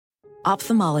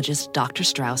Ophthalmologist Dr.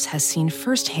 Strauss has seen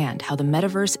firsthand how the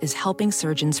metaverse is helping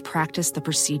surgeons practice the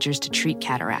procedures to treat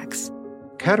cataracts.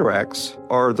 Cataracts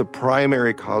are the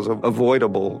primary cause of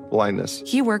avoidable blindness.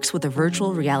 He works with a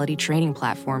virtual reality training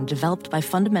platform developed by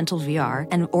Fundamental VR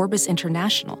and Orbis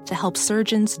International to help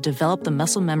surgeons develop the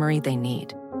muscle memory they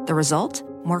need. The result?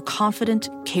 More confident,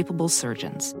 capable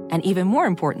surgeons. And even more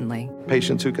importantly,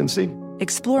 Patients who can see.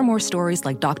 explore more stories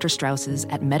like Dr. Strauss's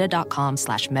at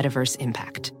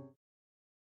meta.com/metaverseimpact.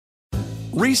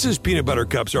 Reese's peanut butter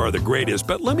cups are the greatest,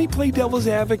 but let me play devil's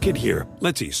advocate here.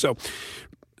 Let's see. So,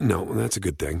 no, that's a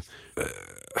good thing.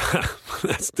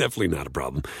 That's definitely not a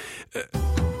problem.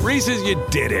 Reese's, you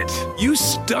did it. You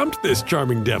stumped this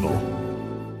charming devil.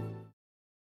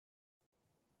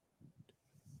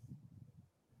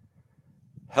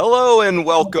 Hello and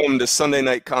welcome to Sunday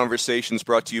Night Conversations,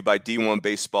 brought to you by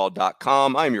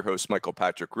D1Baseball.com. I'm your host, Michael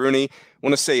Patrick Rooney. I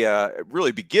want to say,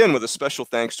 really begin with a special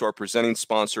thanks to our presenting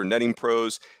sponsor, Netting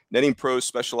Pros. Netting Pros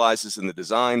specializes in the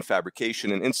design,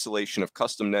 fabrication, and installation of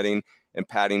custom netting and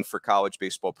padding for college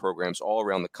baseball programs all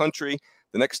around the country.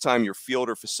 The next time your field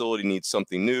or facility needs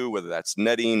something new, whether that's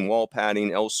netting, wall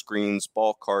padding, L screens,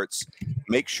 ball carts,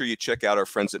 make sure you check out our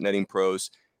friends at Netting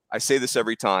Pros. I say this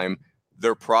every time.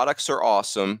 Their products are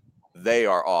awesome. They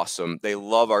are awesome. They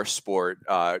love our sport.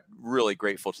 Really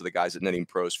grateful to the guys at Netting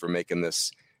Pros for making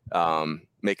this happen.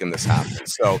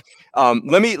 So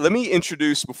let me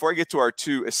introduce, before I get to our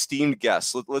two esteemed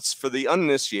guests, let's for the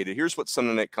uninitiated, here's what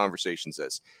Sunday Night Conversations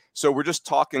is. So we're just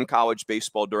talking college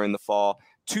baseball during the fall.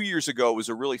 2 years ago, it was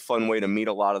a really fun way to meet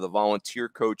a lot of the volunteer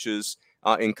coaches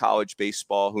in college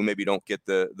baseball who maybe don't get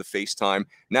the FaceTime.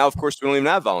 Now, of course, we don't even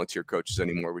have volunteer coaches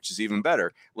anymore, which is even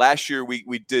better. Last year,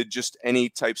 we did just any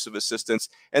types of assistance.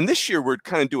 And this year, we're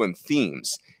kind of doing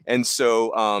themes. And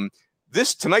so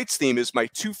tonight's theme is my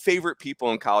two favorite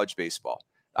people in college baseball.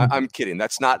 I'm kidding.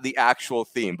 That's not the actual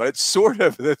theme, but it's sort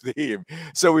of the theme.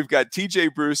 So we've got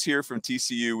TJ Bruce here from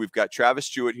TCU. We've got Travis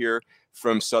Jewett here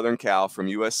from Southern Cal, from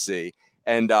USC.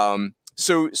 And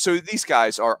So these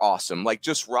guys are awesome, like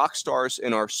just rock stars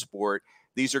in our sport.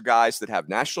 These are guys that have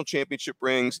national championship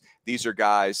rings. These are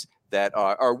guys that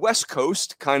are West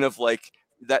Coast, kind of like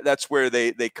that. That's where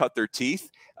they cut their teeth.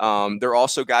 They're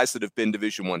also guys that have been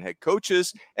Division I head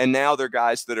coaches, and now they're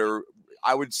guys that are,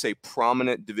 I would say,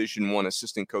 prominent Division I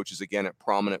assistant coaches, again, at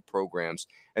prominent programs.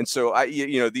 And so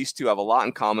these two have a lot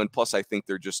in common. Plus, I think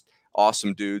they're just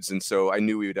awesome dudes. And so I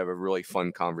knew we would have a really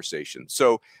fun conversation.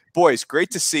 So boys,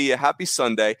 great to see you. Happy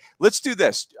Sunday. Let's do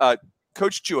this.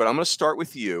 Coach Jewett, I'm going to start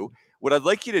with you. What I'd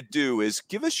like you to do is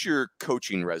give us your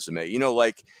coaching resume,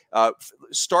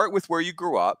 start with where you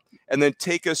grew up and then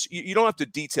take us, you don't have to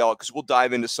detail it because we'll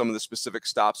dive into some of the specific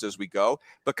stops as we go,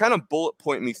 but kind of bullet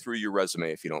point me through your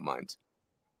resume if you don't mind.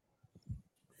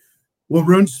 Well,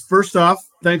 Runes, first off,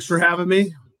 thanks for having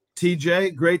me.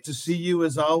 TJ, great to see you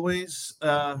as always.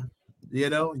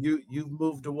 You've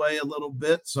moved away a little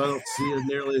bit, so I don't see you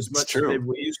nearly as much as maybe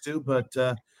we used to, but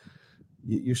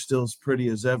you're still as pretty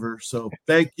as ever. So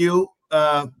thank you.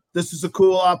 This is a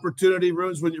cool opportunity,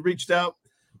 Runes. When you reached out,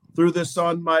 threw this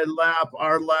on my lap,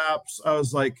 our laps, I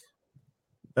was like,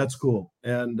 that's cool.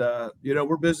 And,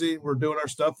 we're busy. We're doing our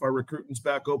stuff. Our recruiting's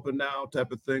back open now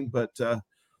type of thing. But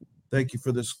thank you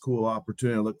for this cool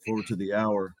opportunity. I look forward to the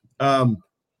hour. Well,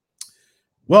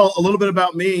 a little bit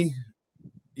about me.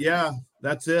 Yeah,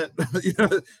 that's it.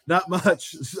 Not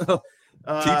much. So,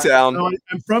 T-Town.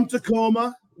 I'm from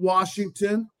Tacoma,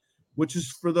 Washington, which is,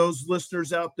 for those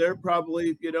listeners out there,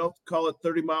 probably, call it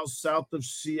 30 miles south of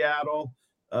Seattle.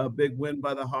 Big win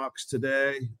by the Hawks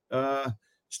today.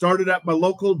 Started at my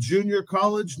local junior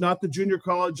college, not the junior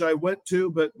college I went to,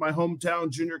 but my hometown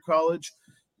junior college.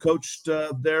 Coached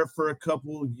there for a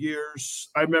couple years.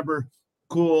 I remember,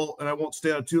 cool, and I won't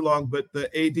stay on too long, but the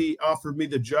AD offered me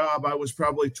the job. I was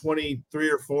probably 23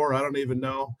 or 4. I don't even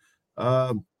know.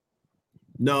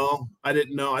 No, I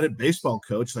didn't know. I didn't baseball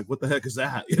coach. Like, what the heck is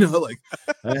that?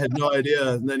 I had no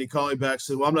idea. And then he called me back,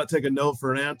 said, well, I'm not taking no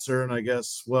for an answer. And I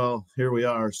guess, well, here we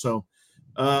are. So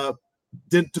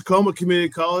did Tacoma Community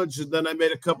College, and then I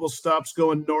made a couple stops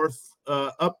going north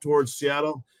up towards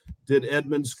Seattle. Did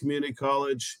Edmonds Community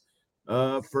College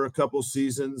for a couple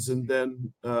seasons, and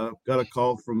then got a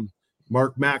call from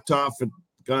Mark Maktoff at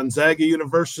Gonzaga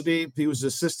University. He was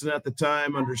assistant at the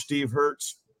time under Steve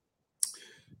Hertz.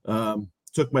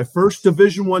 Took my first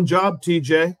Division I job,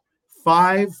 TJ,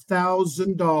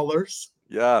 $5,000.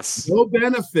 Yes. No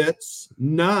benefits,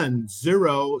 none,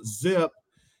 zero, zip.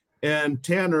 And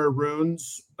Tanner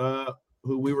Runes,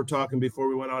 who we were talking before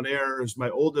we went on air, is my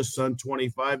oldest son,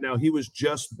 25 now. He was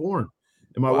just born.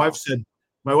 And my wife said,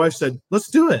 let's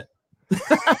do it.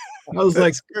 I was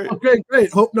like, great. okay,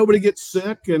 great. Hope nobody gets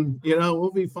sick and,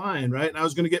 we'll be fine. Right. And I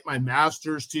was going to get my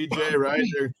master's, TJ, right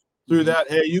there through that.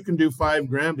 Hey, you can do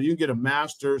 $5,000, but you can get a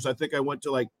master's. I think I went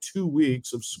to like 2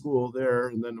 weeks of school there.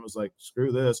 And then it was like,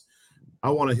 screw this. I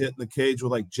want to hit in the cage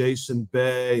with like Jason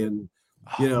Bay and,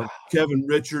 Kevin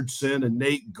Richardson and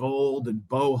Nate Gold and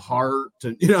Bo Hart.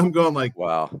 And, I'm going like,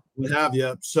 wow, what have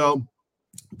you. So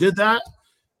did that.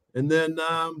 And then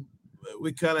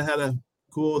we kind of had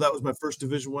that was my first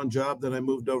Division I job. Then I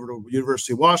moved over to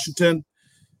University of Washington,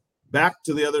 back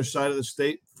to the other side of the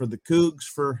state for the Cougs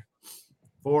for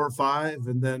 4 or 5,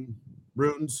 and then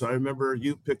Bruins. So I remember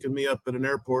you picking me up at an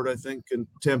airport, I think in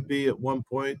Tempe at one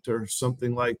point or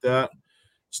something like that.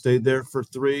 Stayed there for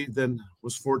 3, then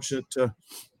was fortunate to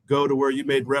go to where you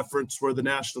made reference, where the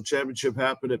national championship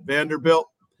happened at Vanderbilt.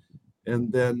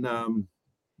 And then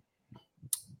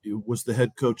was the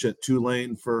head coach at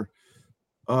Tulane for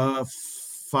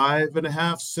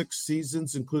 5.5, 6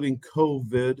 seasons, including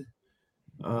COVID.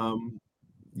 And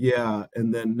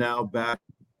then now back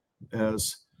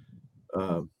as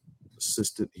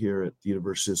assistant here at the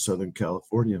University of Southern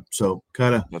California. So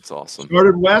kind of that's awesome.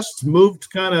 Started west, moved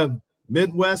kind of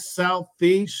Midwest,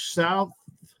 Southeast, South,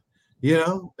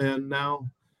 and now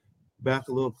back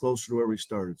a little closer to where we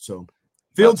started. So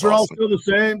fields are all still the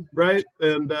same, right?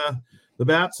 And the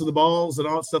bats and the balls and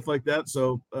all that stuff like that.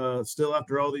 So still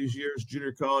after all these years,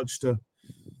 junior college to,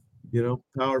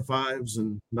 Power 5s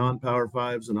and non-Power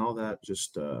 5s and all that,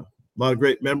 just a lot of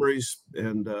great memories,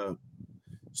 and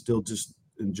still just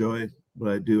enjoy what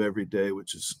I do every day,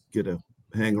 which is get to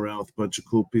hang around with a bunch of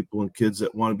cool people and kids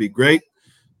that want to be great,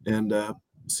 and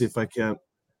see if I can't,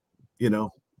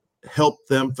 help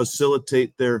them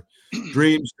facilitate their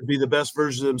dreams to be the best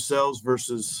version of themselves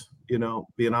versus,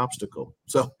 be an obstacle.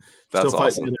 So that's still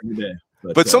awesome. fighting every day.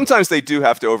 But sometimes they do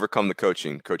have to overcome the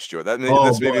coaching, Coach Joe.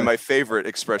 That's maybe my favorite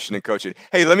expression in coaching.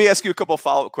 Hey, let me ask you a couple of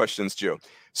follow-up questions, Joe.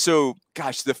 So,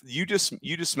 gosh, you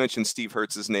just mentioned Steve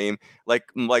Hertz's name. Like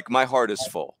my heart is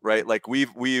full, right? Like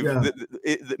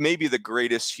maybe the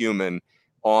greatest human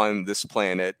on this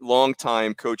planet.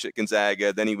 Longtime coach at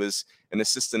Gonzaga. Then he was an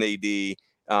assistant AD.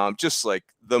 Just like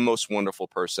the most wonderful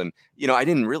person. I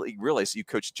didn't really realize you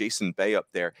coached Jason Bay up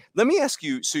there. Let me ask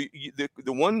you, so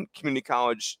the one community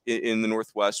college in the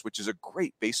Northwest, which is a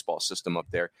great baseball system up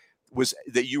there, was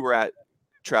that you were at,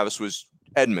 Travis, was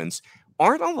Edmonds.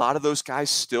 Aren't a lot of those guys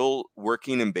still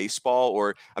working in baseball?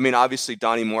 Or, obviously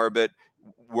Donnie Marbett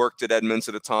worked at Edmonds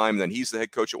at a time, then he's the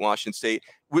head coach at Washington State.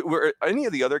 Were any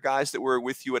of the other guys that were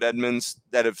with you at Edmonds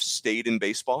that have stayed in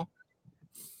baseball?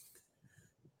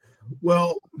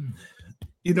 Well,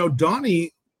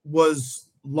 Donnie was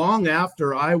long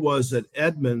after I was at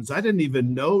Edmonds. I didn't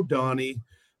even know Donnie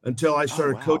until I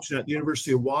started coaching at the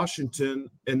University of Washington,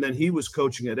 and then he was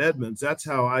coaching at Edmonds. That's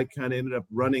how I kind of ended up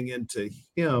running into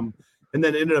him, and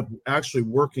then ended up actually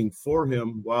working for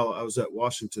him while I was at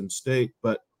Washington State.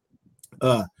 But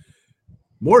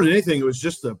more than anything, it was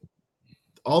just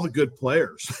all the good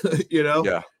players,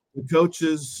 The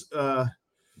coaches,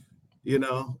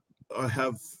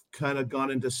 have kind of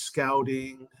gone into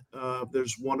scouting.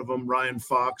 There's one of them, Ryan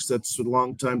Fox, that's a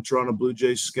longtime Toronto Blue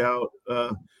Jays scout,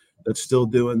 that's still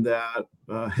doing that.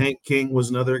 Hank King was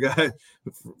another guy,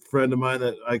 a friend of mine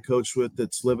that I coached with,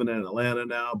 that's living in Atlanta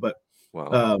now. But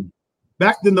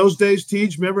back in those days,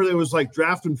 Tej, remember there was like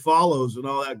draft and follows and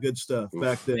all that good stuff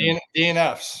back then.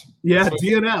 DNFs. Yeah,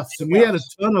 DNFs. And we had a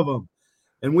ton of them.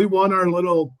 And we won our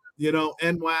little,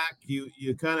 NWAC.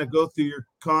 You kind of go through your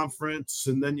conference,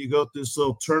 and then you go through this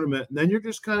little tournament, and then you're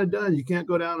just kind of done. You can't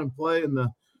go down and play in the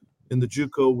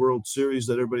JUCO World Series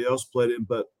that everybody else played in.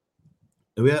 But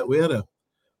we had a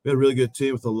really good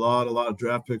team with a lot of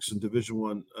draft picks and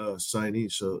Division I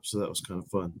signees. So that was kind of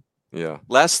fun. Yeah.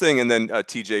 Last thing, and then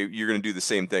TJ, you're going to do the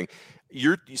same thing.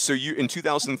 You in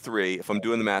 2003, if I'm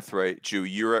doing the math right, Jew,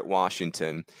 you're at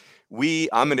Washington.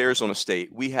 I'm at Arizona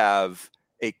State. We have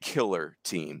a killer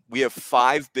team. We have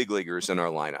 5 big leaguers in our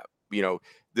lineup.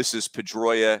 This is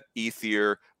Pedroia,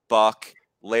 Ethier, Buck,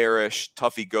 Larish,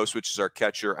 Tuffy Ghost, which is our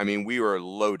catcher. We were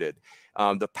loaded.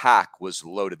 The pack was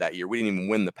loaded that year. We didn't even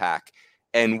win the pack.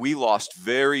 And we lost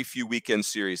very few weekend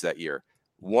series that year.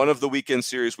 One of the weekend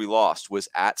series we lost was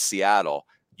at Seattle.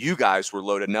 You guys were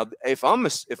loaded. Now, if I'm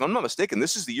not mistaken,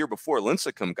 this is the year before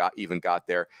Lincecum got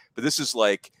there. But this is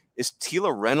like, is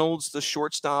Tila Reynolds the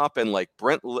shortstop? And like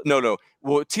Brent, well,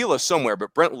 Tila's somewhere,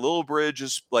 but Brent Lilbridge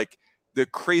is like the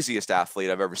craziest athlete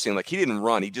I've ever seen. Like, he didn't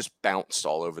run, he just bounced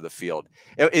all over the field.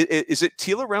 Is it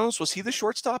Tila Reynolds? Was he the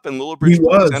shortstop and Lilbridge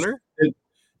the center?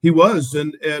 He was,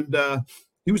 and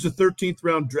he was a 13th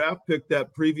round draft pick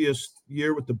that previous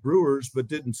year with the Brewers, but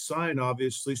didn't sign,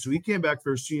 obviously. So he came back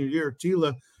for his senior year.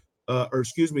 Tila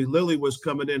Lilly was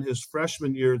coming in his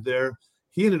freshman year there.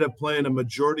 He ended up playing a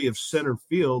majority of center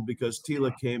field because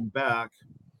Tila came back.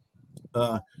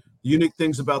 Unique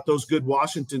things about those good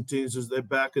Washington teams is that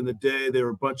back in the day, they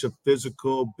were a bunch of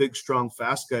physical, big, strong,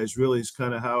 fast guys. Really is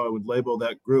kind of how I would label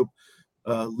that group.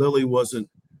 Lilly wasn't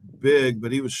big,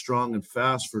 but he was strong and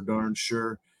fast for darn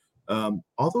sure.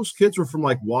 All those kids were from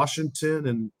like Washington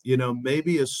and,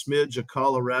 maybe a smidge of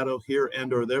Colorado here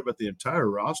and or there, but the entire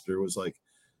roster was like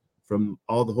from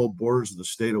all the whole borders of the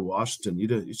state of Washington. You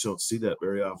don't see that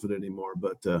very often anymore,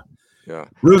 but yeah.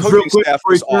 Real quick, staff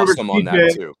was awesome on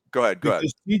that too. Go ahead.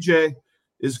 TJ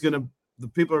is the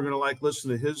people are going to like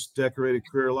listen to his decorated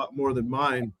career a lot more than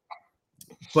mine.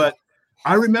 But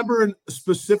I remember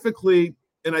specifically,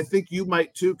 and I think you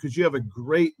might too, because you have a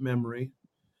great memory.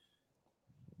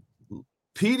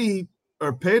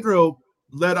 Pedro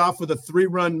led off with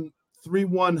a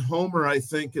 3-1 homer, I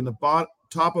think, in the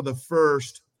top of the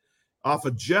first off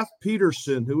of Jeff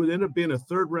Peterson, who would end up being a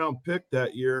third-round pick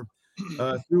that year.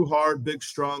 Threw hard, big,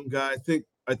 strong guy.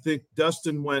 I think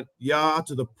Dustin went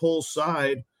to the pull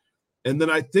side, and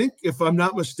then I think, if I'm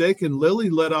not mistaken,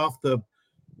 Lilly led off the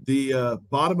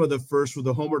bottom of the first with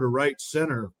a homer to right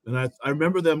center. And I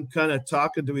remember them kind of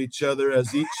talking to each other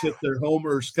as each hit their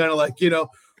homers, kind of like,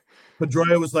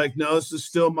 Pedroia was like, "No, this is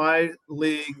still my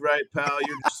league, right, pal?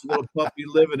 You're just a little puppy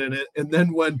living in it." And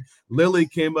then when Lilly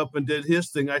came up and did his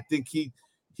thing, I think he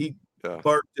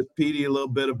barked at Petey a little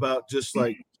bit about just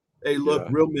like, "Hey, look,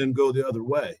 real men go the other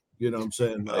way." You know what I'm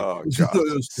saying? Like, oh, God.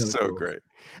 It was so cool. Great.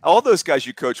 All those guys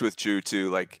you coach with, Drew,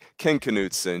 too, like Ken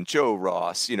Knutson, Joe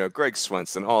Ross, Greg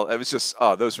Swenson, it was just,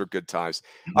 those were good times.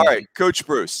 All right, Coach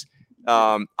Bruce.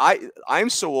 I'm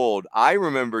so old. I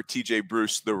remember TJ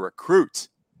Bruce, the recruit.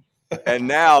 And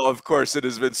now, of course, it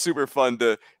has been super fun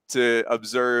to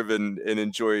observe and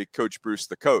enjoy Coach Bruce,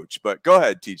 the coach. But go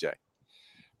ahead, TJ.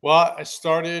 Well, I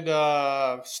started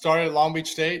at Long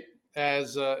Beach State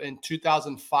as in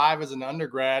 2005 as an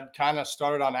undergrad. Kind of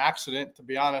started on accident, to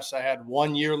be honest. I had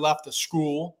 1 year left of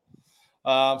school.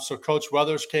 So Coach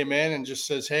Weathers came in and just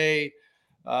says, "Hey,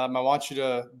 I want you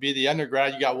to be the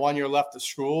undergrad. You got 1 year left of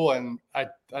school." And I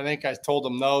think I told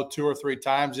him no 2 or 3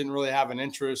 times, didn't really have an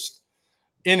interest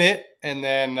in it. And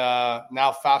then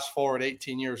now fast forward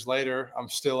 18 years later, I'm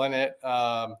still in it.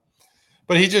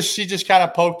 But he just kind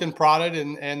of poked and prodded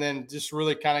and then just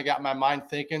really kind of got my mind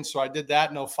thinking. So I did that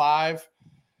in 2005.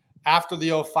 After the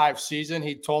 2005 season,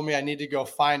 he told me I need to go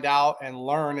find out and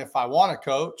learn if I want to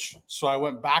coach. So I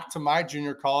went back to my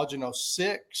junior college in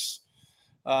 2006.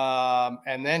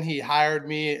 And then he hired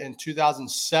me in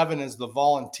 2007 as the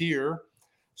volunteer.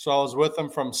 So I was with him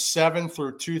from 2007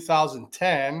 through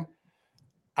 2010.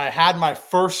 I had my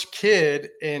first kid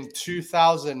in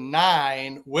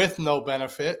 2009 with no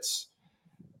benefits,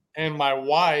 and my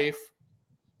wife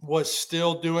was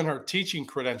still doing her teaching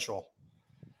credential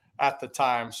at the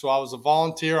time. So I was a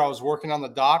volunteer. I was working on the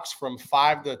docks from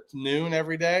 5 to noon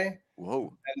every day.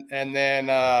 Whoa. And then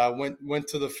went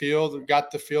to the field,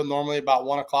 got to the field normally about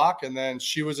 1 o'clock, and then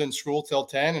she was in school till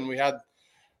 10, and we had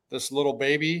this little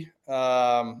baby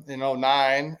in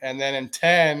 2009. And then in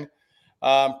 2010,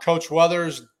 Coach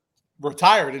Weathers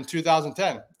retired in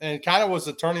 2010, and it kind of was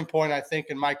the turning point, I think,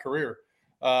 in my career.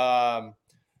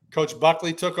 Coach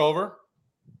Buckley took over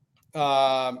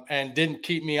and didn't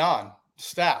keep me on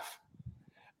staff.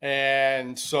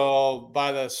 And so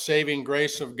by the saving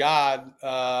grace of God,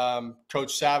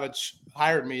 Coach Savage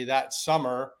hired me that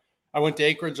summer. I went to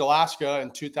Anchorage, Alaska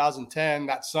in 2010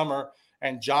 that summer,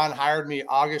 and John hired me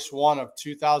August 1 of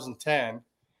 2010.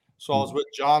 So I was with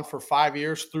John for 5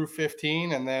 years through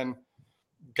 15, and then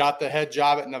got the head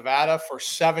job at Nevada for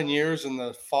 7 years in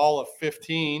the fall of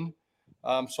 15.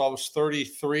 So I was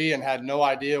 33 and had no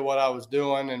idea what I was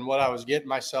doing and what I was getting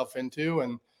myself into,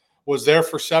 and was there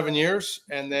for 7 years.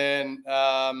 And then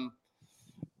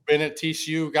been at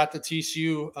TCU, got the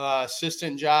TCU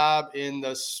assistant job in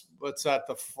the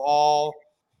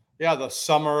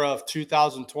summer of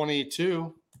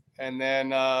 2022. And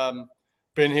then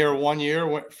been here 1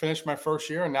 year, finished my first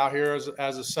year, and now here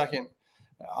as a second,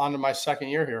 onto my second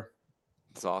year here.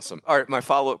 That's awesome. All right, my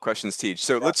follow-up questions, Teach.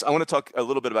 So I want to talk a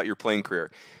little bit about your playing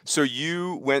career. So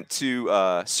you went to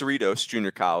Cerritos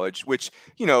Junior College, which,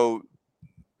 I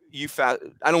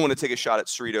don't want to take a shot at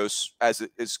Cerritos as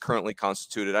it is currently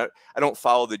constituted. I don't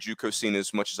follow the JUCO scene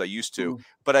as much as I used to,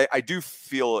 but I do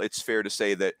feel it's fair to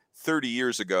say that 30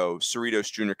 years ago,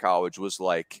 Cerritos Junior College was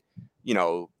like,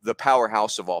 the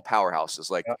powerhouse of all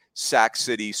powerhouses, like Sac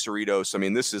City, Cerritos. I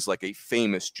mean, this is like a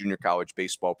famous junior college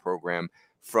baseball program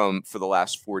for the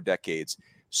last 4 decades.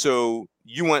 So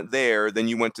you went there, then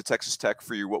you went to Texas Tech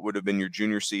for what would have been your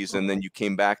junior season. Then you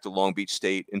came back to Long Beach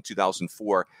State in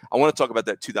 2004. I want to talk about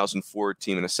that 2004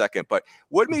 team in a second, but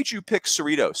what made you pick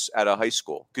Cerritos out of high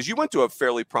school? Because you went to a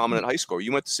fairly prominent high school.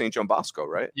 You went to St. John Bosco,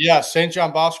 right? Yeah, St.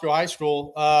 John Bosco High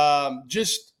School. I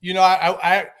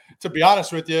to be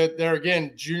honest with you, there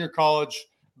again, junior college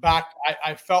back,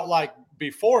 I felt like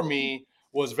before me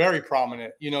was very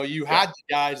prominent. You had the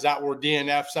guys that were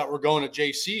DNFs that were going to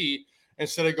JC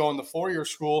instead of going to four-year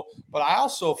school. But I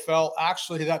also felt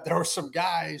actually that there were some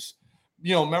guys,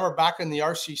 remember back in the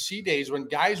RCC days when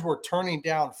guys were turning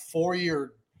down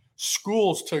four-year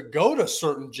schools to go to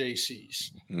certain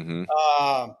JCs.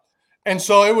 Mm-hmm. And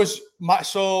so it was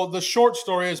so the short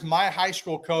story is my high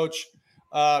school coach,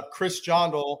 Chris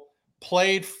Jondal,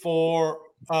 played for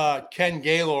Ken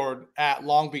Gaylord at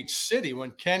Long Beach City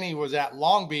when Kenny was at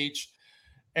Long Beach.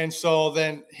 And so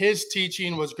then his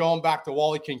teaching was going back to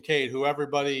Wally Kincaid, who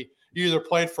you either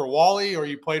played for Wally or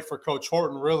you played for Coach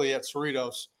Horton, really, at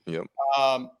Cerritos. Yep.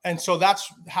 And so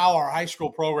that's how our high school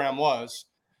program was.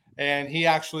 And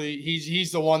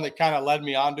he's the one that kind of led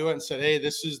me onto it and said, hey,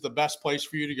 this is the best place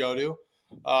for you to go to.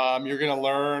 You're going to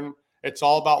learn. It's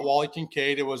all about Wally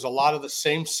Kincaid. It was a lot of the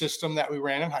same system that we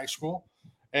ran in high school.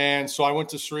 And so I went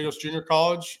to Cerritos Junior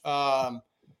College.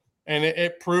 And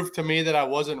it proved to me that I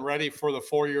wasn't ready for the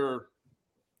four-year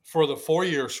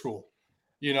school.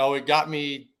 It got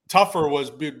me tougher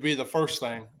would be the first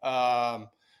thing. I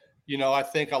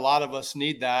think a lot of us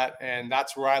need that. And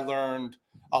that's where I learned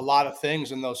a lot of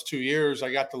things in those 2 years.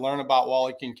 I got to learn about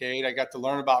Wally Kincaid. I got to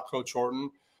learn about Coach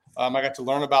Horton. I got to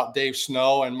learn about Dave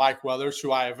Snow and Mike Weathers,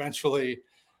 who I eventually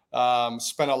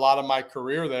spent a lot of my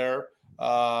career there.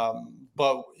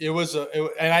 But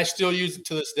and I still use it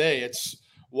to this day. It's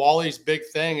Wally's big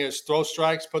thing is throw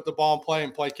strikes, put the ball in play,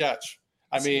 and play catch.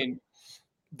 I mean,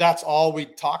 that's all we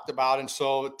talked about. And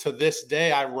so to this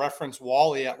day, I reference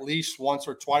Wally at least once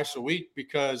or twice a week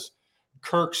because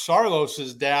Kirk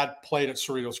Sarlos' dad played at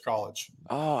Cerritos College.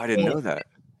 Oh, I didn't know that.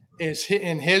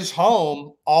 In his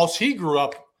home, all he grew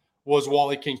up was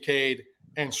Wally Kincaid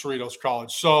and Cerritos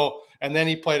College. So, and then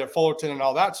he played at Fullerton and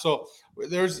all that. So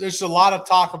there's a lot of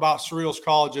talk about Cerritos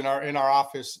College in our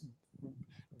office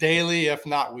daily, if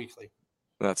not weekly.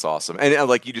 That's awesome. And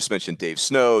like you just mentioned, Dave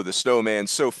Snow, the Snowman,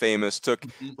 so famous, took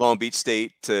Long Beach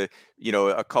State to,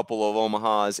 a couple of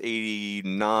Omahas,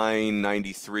 89,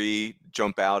 93,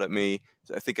 jump out at me.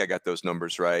 I think I got those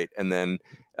numbers right. And then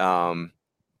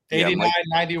 89,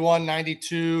 91,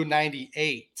 92,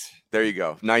 98. There you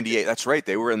go. 98. That's right.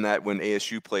 They were in that when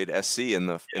ASU played SC in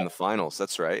the finals.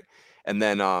 That's right. And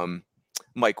then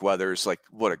Mike Weathers, like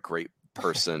what a great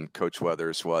person Coach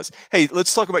Weathers was. Hey,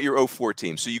 let's talk about your 04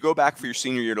 team. So you go back for your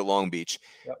senior year to Long Beach.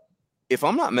 Yep. If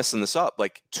I'm not messing this up,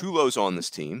 like Tulo's on this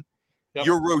team. Yep.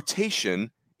 Your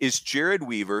rotation is Jared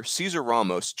Weaver, Cesar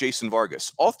Ramos, Jason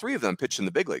Vargas. All three of them pitch in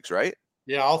the big leagues, right?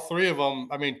 Yeah, all three of them.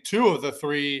 I mean, two of the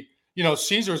three,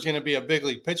 Cesar's going to be a big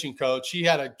league pitching coach. He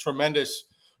had a tremendous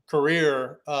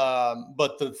career,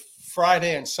 but the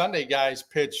Friday and Sunday guys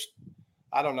pitched,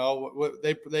 I don't know, what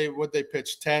they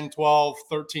pitched 10, 12,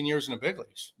 13 years in the big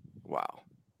leagues. Wow.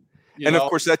 Of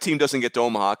course, that team doesn't get to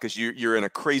Omaha because you're in a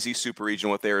crazy super region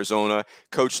with Arizona.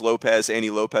 Coach Lopez, Andy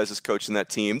Lopez is coaching that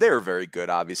team. They were very good,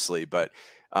 obviously, but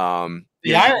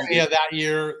the irony of that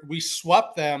year, we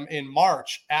swept them in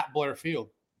March at Blair Field.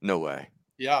 No way.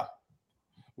 Yeah.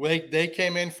 They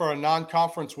came in for a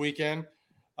non-conference weekend.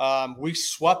 We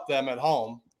swept them at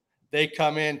home. They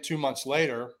come in 2 months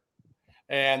later,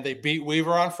 and they beat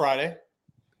Weaver on Friday.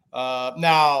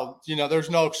 Now, there's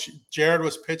no – Jared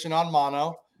was pitching on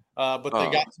mono, but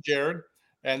they got to Jared.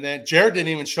 And then Jared didn't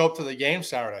even show up to the game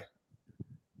Saturday.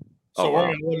 So we're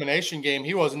in an elimination game.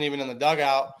 He wasn't even in the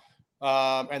dugout.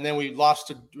 And then we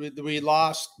lost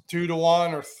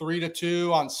 2-1 or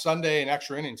 3-2 on Sunday in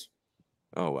extra innings.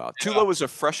 Oh, wow. Tulo was a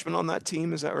freshman on that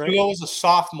team. Is that right? Tulo was a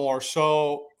sophomore.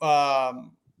 So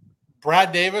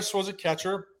Brad Davis was a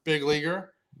catcher, big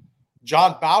leaguer.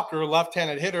 John Bowker,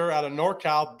 left-handed hitter out of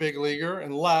NorCal, big leaguer,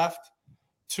 and left.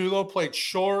 Tulo played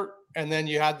short, and then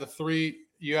you had the three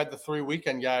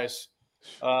weekend guys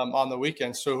on the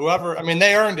weekend. So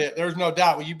they earned it. There's no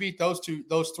doubt. When you beat those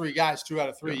three guys 2 out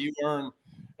of 3, you earn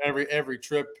every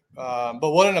trip.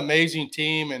 But what an amazing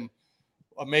team and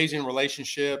amazing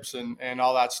relationships and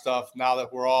all that stuff. Now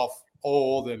that we're all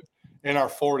old and in our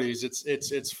 40s,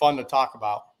 it's fun to talk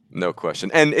about. No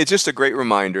question. And it's just a great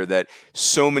reminder that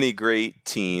so many great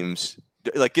teams,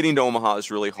 like getting to Omaha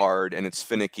is really hard and it's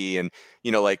finicky. And,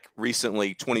 like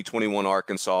recently 2021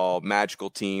 Arkansas, magical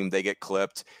team, they get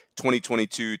clipped.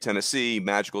 2022 Tennessee,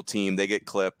 magical team, they get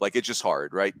clipped. Like it's just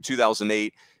hard, right?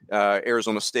 2008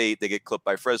 Arizona State, they get clipped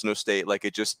by Fresno State. Like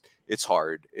it's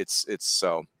hard. It's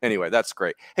so anyway, that's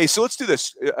great. Hey, so let's do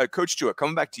this. Coach Jewett,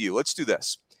 coming back to you. Let's do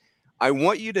this. I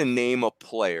want you to name a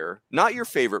player, not your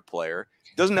favorite player.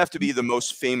 Doesn't have to be the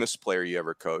most famous player you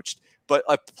ever coached, but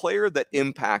a player that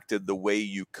impacted the way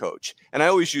you coach. And I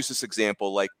always use this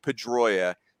example, like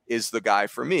Pedroia is the guy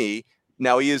for me.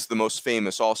 Now he is the most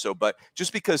famous also, but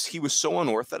just because he was so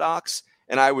unorthodox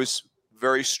and I was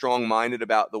very strong-minded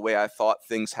about the way I thought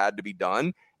things had to be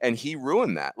done, and he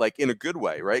ruined that, like in a good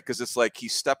way, right? Because it's like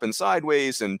he's stepping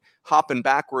sideways and hopping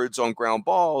backwards on ground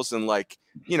balls and like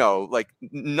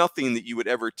nothing that you would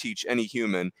ever teach any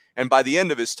human. And by the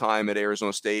end of his time at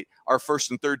Arizona State, our first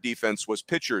and third defense was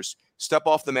pitchers step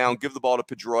off the mound, give the ball to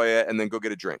Pedroia, and then go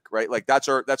get a drink, right? Like that's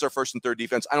our first and third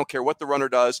defense. I don't care what the runner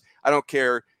does. I don't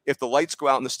care if the lights go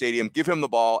out in the stadium. Give him the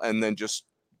ball and then just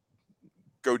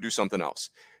go do something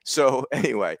else. So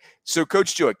anyway, so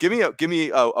Coach Jewett, give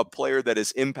me a player that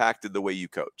has impacted the way you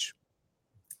coach.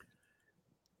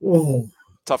 Whoa,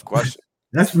 tough question.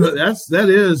 That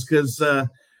is because the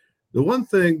one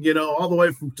thing, all the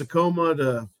way from Tacoma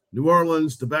to New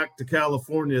Orleans to back to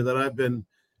California that I've been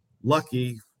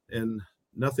lucky and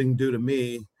nothing due to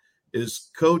me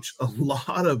is coach a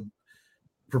lot of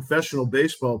professional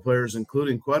baseball players,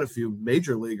 including quite a few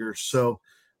major leaguers. So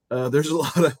there's a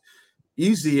lot of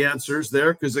easy answers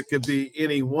there because it could be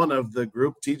any one of the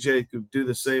group. TJ could do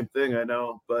the same thing, I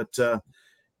know. But,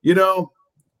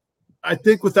 I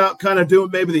think without kind of doing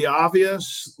maybe the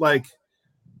obvious, like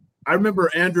I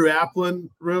remember Andrew Applin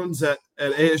runs at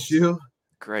ASU.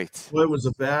 Great. Boy, was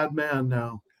a bad man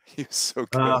now. He was so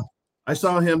good. I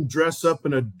saw him dress up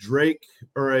in a Drake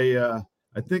or it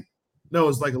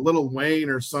was like a Little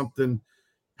Wayne or something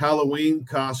Halloween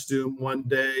costume one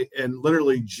day, and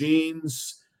literally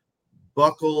jeans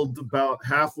buckled about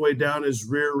halfway down his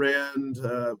rear end,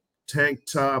 tank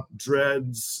top,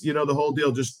 dreads, the whole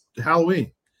deal, just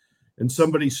Halloween. And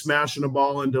somebody smashing a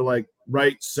ball into like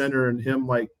right center and him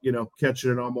like,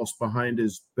 catching it almost behind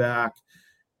his back.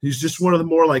 He's just one of the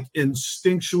more like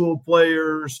instinctual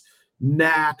players,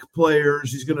 knack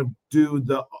players. He's going to do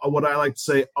what I like to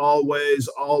say, always,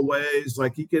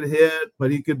 like he could hit,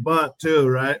 but he could bunt too,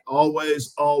 right?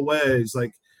 Always,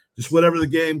 like just whatever the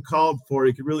game called for,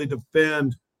 he could really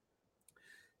defend.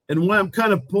 And when I'm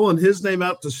kind of pulling his name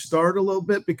out to start a little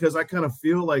bit, because I kind of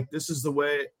feel like this is the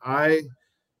way I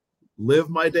live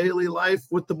my daily life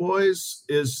with the boys,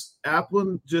 is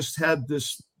Applin just had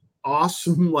this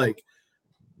awesome, like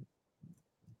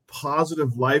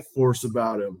positive life force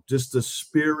about him. Just a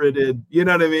spirited, you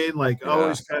know what I mean? Like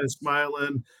always kind of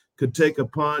smiling, could take a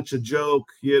punch, a joke,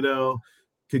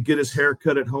 could get his hair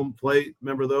cut at home plate.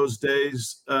 Remember those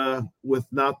days with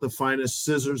not the finest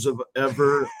scissors of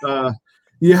ever.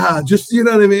 Just, you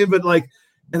know what I mean? But like,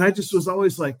 and I just was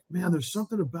always like, man, there's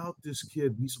something about this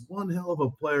kid. He's one hell of a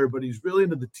player, but he's really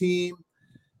into the team.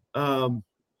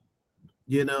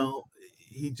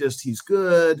 He's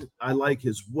good. I like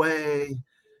his way.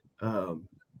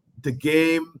 The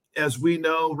game, as we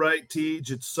know, right, Tej,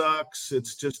 it sucks.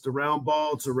 It's just a round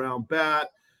ball. It's a round bat.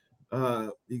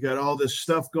 You got all this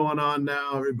stuff going on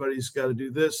now. Everybody's got to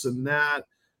do this and that.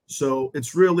 So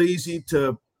it's real easy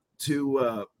to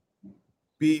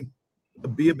be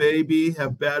a baby,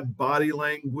 have bad body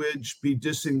language, be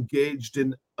disengaged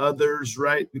in others,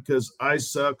 right? Because I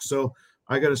suck. So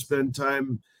I got to spend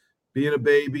time being a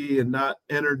baby and not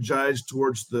energized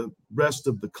towards the rest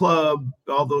of the club,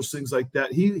 all those things like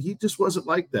that. He just wasn't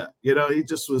like that. He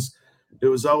just was, it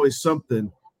was always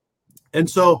something. And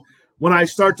so when I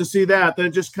start to see that, then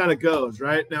it just kind of goes,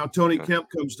 right? Now, Tony Kemp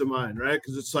comes to mind, right?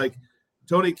 Because it's like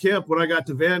Tony Kemp, when I got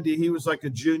to Vandy, he was like a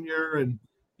junior and,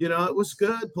 it was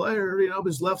good player,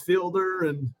 his left fielder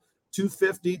and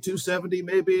 250, 270,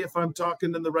 maybe if I'm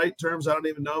talking in the right terms. I don't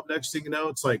even know. Next thing you know,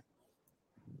 it's like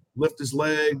lift his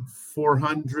leg,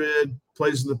 400,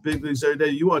 plays in the big leagues every day.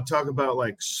 You want to talk about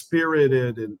like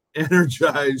spirited and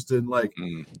energized and like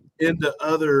into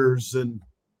others. And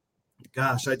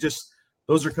gosh,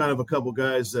 those are kind of a couple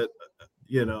guys that,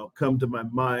 come to my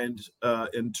mind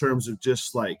in terms of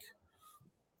just like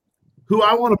who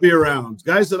I want to be around,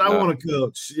 guys that I want to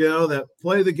coach, that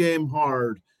play the game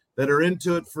hard, that are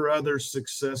into it for other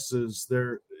successes.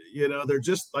 They're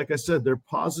just, like I said, they're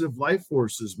positive life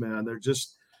forces, man.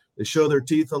 They show their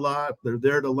teeth a lot. They're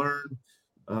there to learn.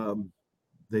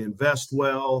 They invest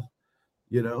well,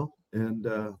 and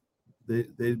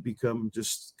they become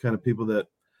just kind of people that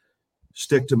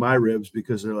stick to my ribs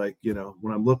because they're like,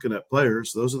 when I'm looking at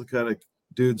players, those are the kind of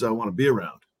dudes I want to be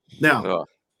around. Now,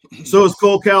 so is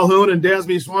Cole Calhoun and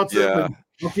Dansby Swanson. Yeah.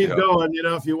 We'll keep going,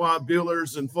 if you want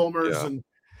Bueller's and Fulmers and,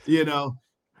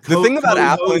 The thing about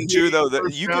Applin too, though,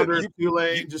 that you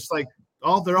Tulane, just like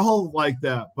they're all like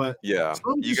that, but yeah,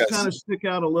 some just kind of stick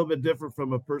out a little bit different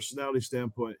from a personality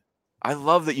standpoint. I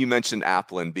love that you mentioned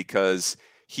Applin because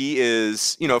he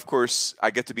is, of course, I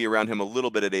get to be around him a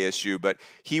little bit at ASU, but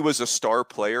he was a star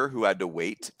player who had to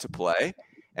wait to play.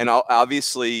 And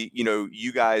obviously,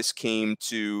 you guys came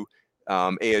to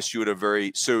ASU at a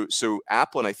very so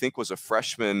Applin, I think, was a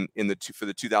freshman for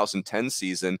the 2010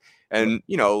 season, and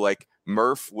like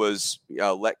Murph was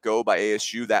let go by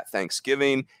ASU that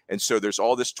Thanksgiving, and so there's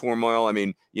all this turmoil. I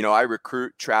mean, I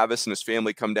recruit Travis and his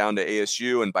family come down to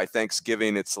ASU, and by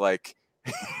Thanksgiving it's like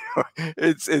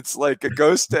it's like a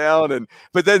ghost town.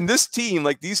 But then this team,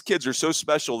 like these kids are so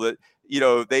special that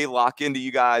they lock into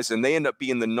you guys, and they end up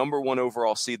being the #1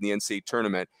 overall seed in the NCAA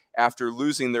tournament after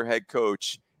losing their head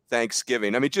coach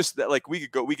Thanksgiving. I mean, just that, like we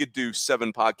could do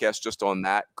 7 podcasts just on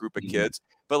that group of kids.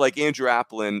 But like Andrew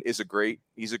Applin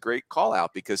he's a great call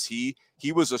out because he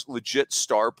was a legit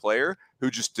star player who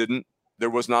just there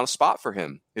was not a spot for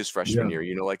him his freshman year.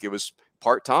 Like it was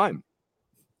part-time.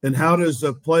 And how does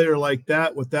a player like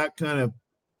that, with that kind of,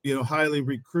 highly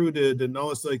recruited and all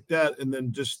this like that, and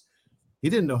then he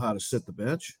didn't know how to sit the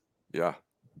bench. Yeah.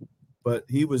 But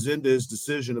he was into his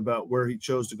decision about where he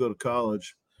chose to go to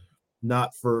college,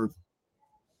 not for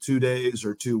 2 days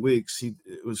or 2 weeks. It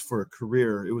was for a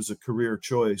career. It was a career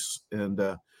choice. And,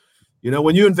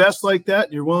 when you invest like that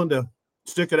and you're willing to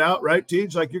stick it out, right,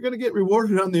 Teej? Like you're going to get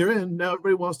rewarded on the end. Now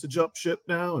everybody wants to jump ship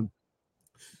now and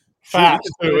fast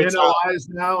NOIs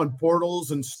now and portals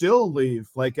and still leave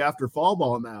like after fall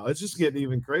ball now. It's just getting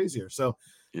even crazier. So,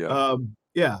 so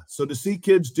to see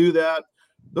kids do that,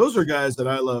 those are guys that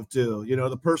I love too.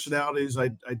 The personalities, I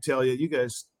tell you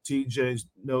guys, TJ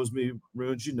knows me,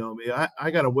 Runes, you know me.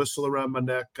 I got a whistle around my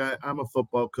neck. I'm a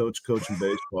football coach coaching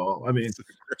baseball. I mean,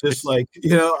 just like,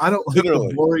 I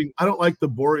don't like the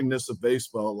boringness of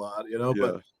baseball a lot,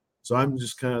 but so I'm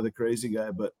just kind of the crazy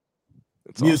guy, but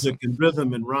it's music and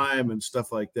rhythm and rhyme and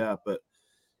stuff like that. But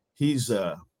he was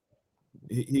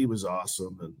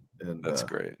awesome. And that's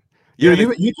great.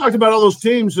 You talked about all those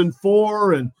teams in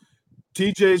 4 and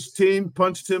TJ's team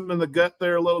punched him in the gut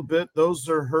there a little bit. Those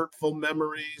are hurtful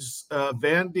memories.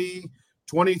 Vandy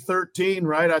 2013,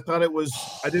 right? I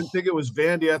didn't think it was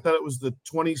Vandy. I thought it was the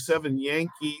 27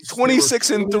 Yankees.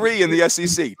 26-3 in the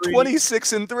SEC.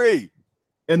 26-3.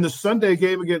 And the Sunday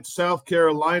game against South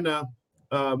Carolina,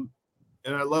 and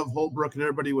I love Holbrook, and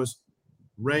everybody was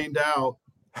rained out.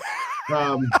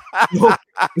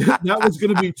 That was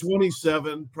going to be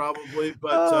 27 probably,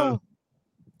 but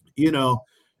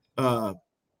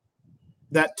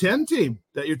that 10 team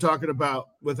that you're talking about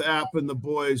with App and the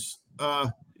boys,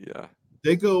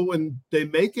 they go and they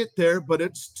make it there, but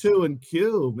it's 2 and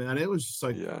Q, man. It was just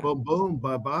like boom, boom,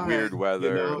 bye-bye. Weird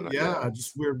weather.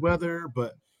 Just weird weather,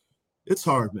 but it's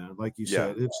hard, man. Like you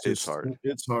said, it's hard.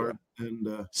 It's hard. Yeah.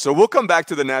 And so we'll come back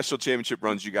to the national championship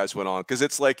runs you guys went on, because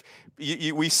it's like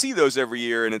we see those every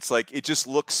year, and it's like it just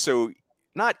looks so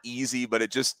not easy, but it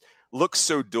just looks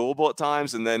so doable at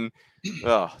times. And then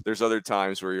there's other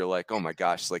times where you're like, oh my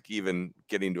gosh, like even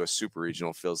getting to a super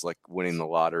regional feels like winning the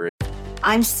lottery.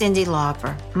 I'm Cyndi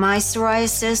Lauper. My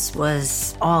psoriasis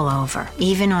was all over,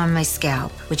 even on my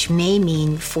scalp, which may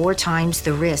mean 4 times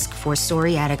the risk for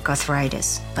psoriatic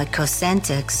arthritis. But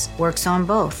Cosentyx works on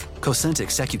both.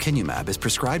 Cosentyx secukinumab is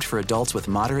prescribed for adults with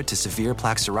moderate to severe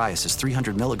plaque psoriasis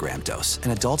 300 milligram dose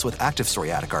and adults with active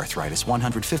psoriatic arthritis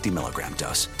 150 milligram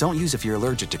dose. Don't use if you're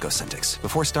allergic to Cosentyx.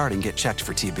 Before starting, get checked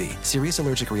for TB, serious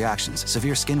allergic reactions,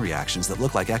 severe skin reactions that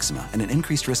look like eczema, and an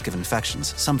increased risk of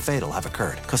infections, some fatal, have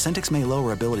occurred. Cosentyx may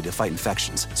lower ability to fight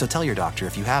infections, so tell your doctor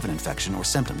if you have an infection or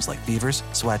symptoms like fevers,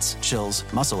 sweats, chills,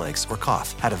 muscle aches, or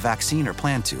cough, had a vaccine or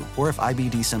plan to, or if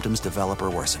IBD symptoms develop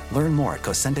or worsen. Learn more at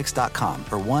Cosentyx.com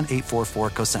or 1-844-COSENTYX.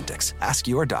 Ask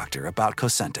your doctor about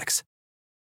Cosentyx.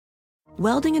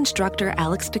 Welding instructor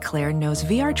Alex DeClaire knows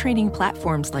VR training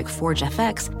platforms like Forge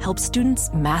FX help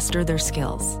students master their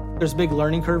skills. There's a big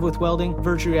learning curve with welding.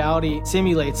 Virtual reality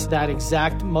simulates that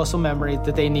exact muscle memory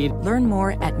that they need. Learn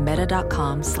more at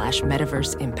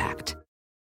meta.com/metaverseimpact.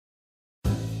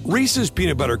 Reese's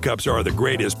peanut butter cups are the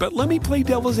greatest, but let me play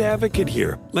devil's advocate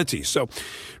here. Let's see. So,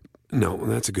 no,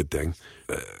 that's a good thing.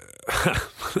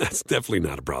 That's definitely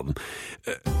not a problem.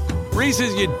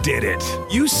 Reese's, you did it.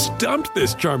 You stumped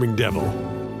this charming devil.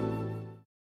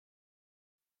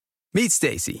 Meet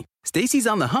Stacy. Stacy's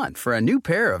on the hunt for a new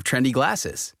pair of trendy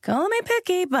glasses. Call me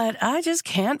picky, but I just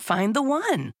can't find the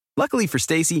one. Luckily for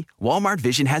Stacy, Walmart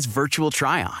Vision has virtual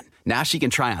try-on. Now she can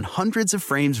try on hundreds of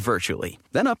frames virtually,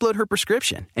 then upload her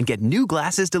prescription and get new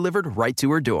glasses delivered right to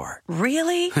her door.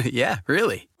 Really? Yeah,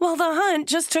 really. Well, the hunt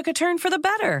just took a turn for the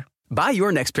better. Buy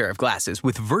your next pair of glasses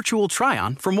with virtual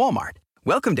try-on from Walmart.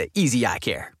 Welcome to Easy Eye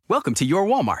Care. Welcome to your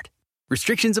Walmart.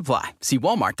 Restrictions apply. See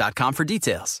walmart.com for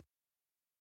details.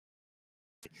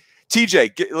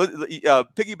 TJ,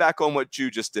 piggyback on what you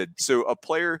just did. So a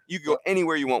player, you can go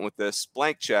anywhere you want with this,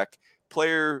 blank check,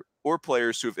 player or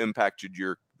players who have impacted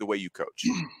the way you coach.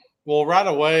 Well, right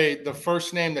away, the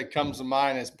first name that comes to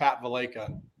mind is Pat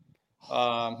Valleca,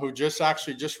 who just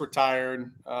retired.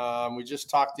 We just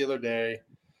talked the other day,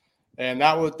 and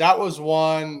that was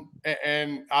one.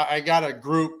 And I got a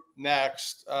group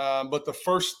next, but the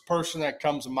first person that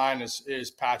comes to mind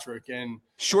is Patrick. And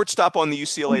shortstop on the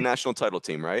UCLA national title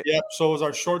team, right? Yep. So it was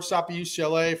our shortstop at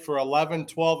UCLA for 11,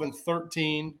 12, and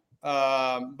 13.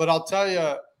 But I'll tell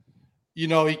you,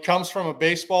 he comes from a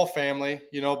baseball family.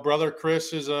 Brother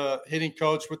Chris is a hitting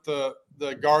coach with the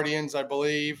Guardians, I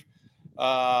believe.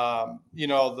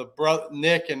 The brother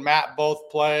Nick and Matt both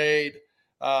played.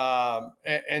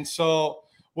 And so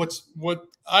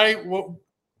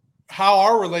how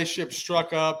our relationship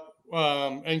struck up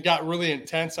and got really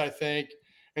intense, I think,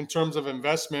 in terms of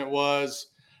investment was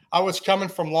I was coming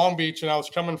from Long Beach and I was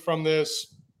coming from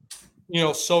this,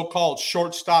 so-called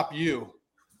shortstop U,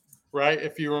 right?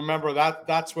 If you remember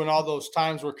that's when all those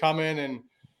times were coming, and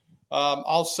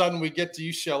all of a sudden we get to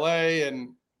UCLA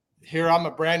and here I'm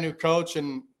a brand new coach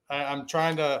and I'm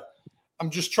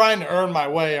just trying to earn my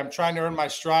way. I'm trying to earn my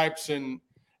stripes. And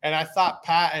I thought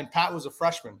Pat was a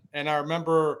freshman. And I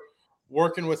remember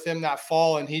working with him that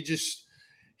fall, and he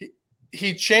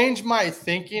changed my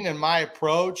thinking and my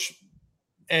approach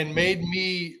and made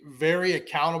me very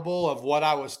accountable of what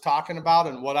I was talking about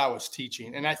and what I was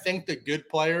teaching. And I think the good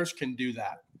players can do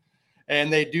that.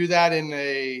 And they do that in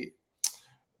a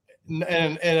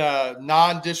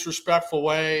non-disrespectful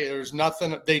way. There's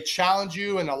nothing, they challenge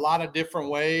you in a lot of different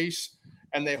ways,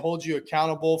 and they hold you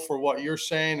accountable for what you're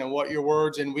saying and what your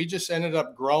words. And we just ended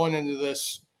up growing into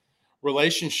this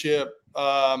relationship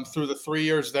through the 3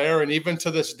 years there. And even to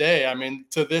this day,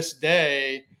 to this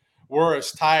day, we're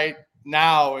as tight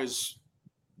now as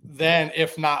then,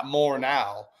 if not more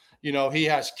now. He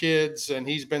has kids and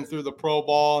he's been through the pro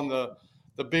ball and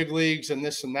the big leagues and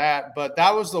this and that. But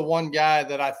that was the one guy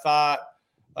that I thought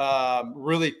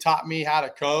really taught me how to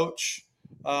coach.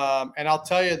 And I'll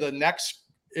tell you, the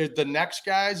next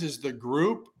guys is the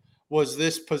group was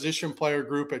this position player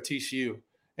group at TCU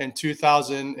in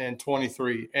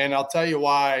 2023. And I'll tell you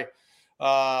why.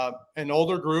 An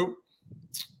older group,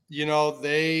 they're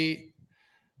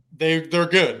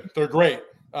good. They're great.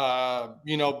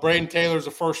 Braden Taylor's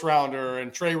a first rounder,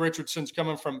 and Trey Richardson's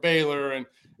coming from Baylor, and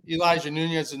Elijah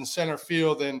Nunez in center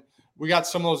field. And we got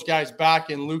some of those guys back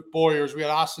in Luke Boyers. We got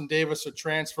Austin Davis, a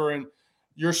transfer. And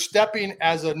you're stepping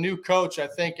as a new coach. I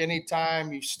think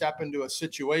anytime you step into a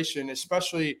situation,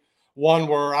 especially one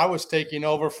where I was taking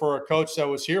over for a coach that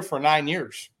was here for 9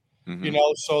 years,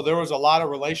 so there was a lot of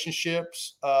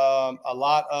relationships, a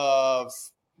lot of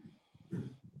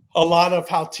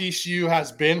how TCU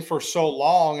has been for so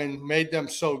long and made them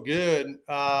so good.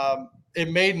 It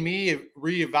made me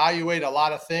reevaluate a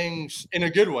lot of things in a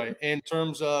good way in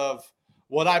terms of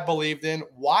what I believed in,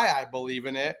 why I believe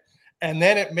in it. And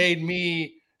then it made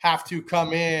me have to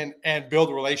come in and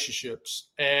build relationships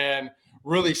and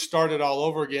really start it all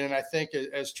over again. And I think,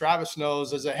 as Travis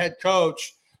knows, as a head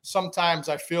coach, sometimes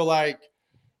I feel like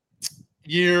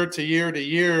year to year to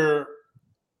year,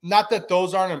 not that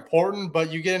those aren't important,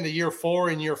 but you get into year 4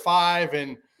 and year 5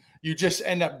 and you just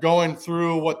end up going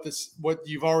through what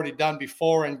you've already done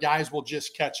before, and guys will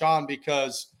just catch on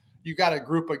because you got a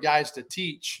group of guys to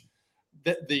teach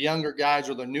the younger guys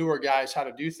or the newer guys how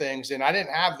to do things. And I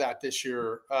didn't have that this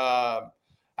year. I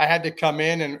had to come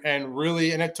in and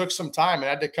really, and it took some time. I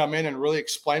had to come in and really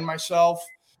explain myself,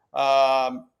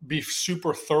 be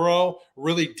super thorough,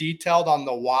 really detailed on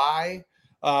the why,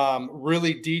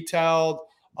 really detailed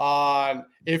on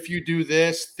if you do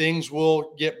this, things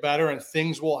will get better and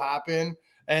things will happen.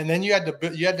 And then you had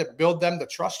to build them to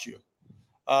trust you.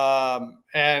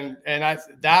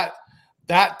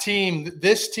 That team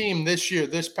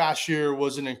this past year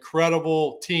was an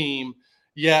incredible team.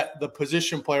 Yet the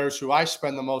position players who I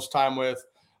spend the most time with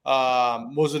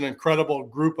was an incredible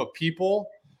group of people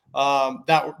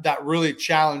that really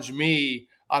challenged me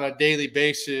on a daily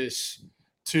basis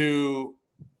to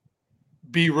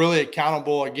be really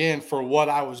accountable again for what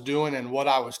I was doing and what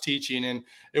I was teaching. And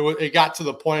it got to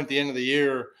the point at the end of the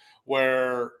year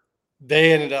where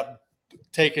they ended up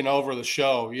taking over the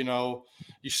show.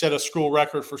 You set a school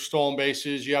record for stolen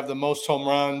bases. You have the most home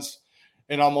runs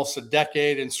in almost a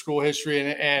decade in school history.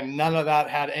 And none of that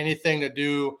had anything to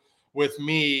do with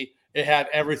me. It had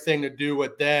everything to do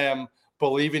with them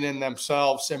believing in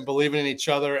themselves and believing in each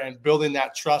other and building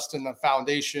that trust in the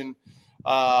foundation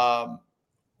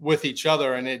with each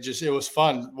other. And it was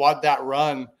fun. What that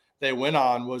run they went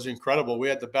on was incredible. We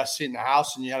had the best seat in the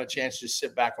house, and you had a chance to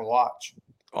sit back and watch.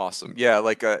 Awesome. Yeah,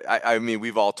 like I mean,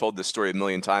 we've all told this story a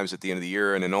million times at the end of the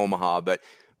year and in Omaha, but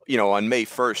on May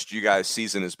 1st, you guys'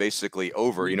 season is basically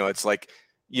over. It's like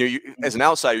you as an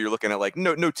outsider, you're looking at like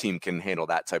no team can handle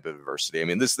that type of adversity. I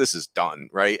mean, this is done,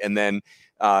 right? And then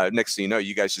next thing you know,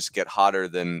 you guys just get hotter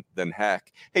than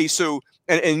heck. Hey, so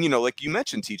and like you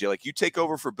mentioned, TJ, like you take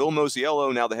over for Bill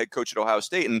Mosiello, now the head coach at Ohio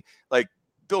State, and like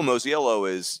Bill Mosiello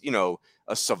is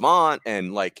a savant,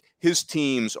 and like his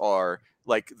teams are.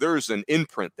 Like there's an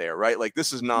imprint there, right? Like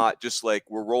this is not just like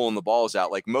we're rolling the balls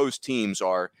out. Like most teams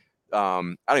are, I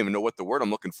don't even know what the word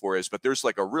I'm looking for is, but there's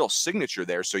like a real signature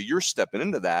there. So you're stepping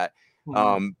into that.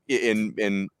 And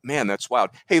man, that's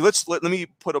wild. Hey, let me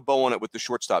put a bow on it with the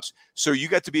shortstops. So you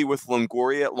got to be with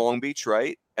Longoria at Long Beach,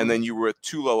 right? And then you were with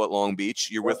Tulo at Long Beach.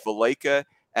 You're with Valleca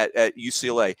at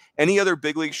UCLA. Any other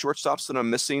big league shortstops that I'm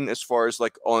missing as far as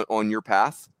like on your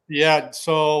path? Yeah.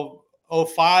 So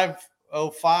 05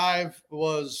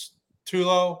 was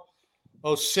Tulo.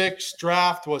 06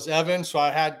 draft was Evan. So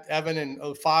I had Evan in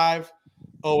 05.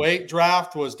 08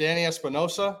 draft was Danny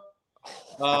Espinosa.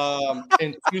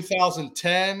 In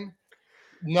 2010,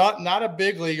 not a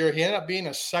big leaguer. He ended up being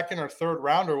a second or third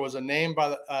rounder. Was a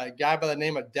guy by the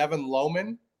name of Devin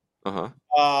Lohman. I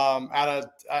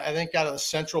think out of the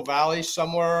Central Valley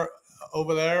somewhere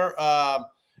over there.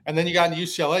 And then you got in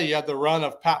UCLA. You had the run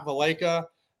of Pat Valleca.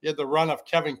 You had the run of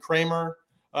Kevin Kramer.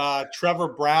 Trevor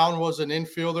Brown was an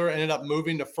infielder, ended up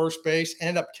moving to first base,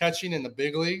 ended up catching in the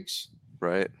big leagues.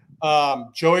 Right.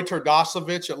 Joey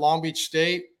Turdosovich at Long Beach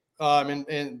State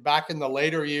back in the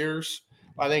later years,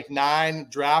 I think 9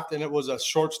 draft, and it was a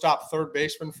shortstop third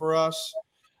baseman for us.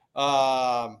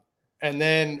 And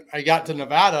then I got to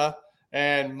Nevada,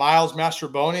 and Miles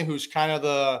Mastroboni, who's kind of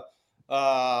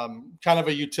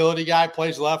a utility guy,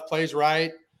 plays left, plays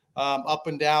right. Up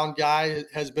and down guy,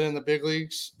 has been in the big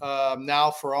leagues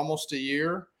now for almost a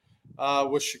year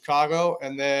with Chicago.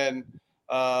 And then,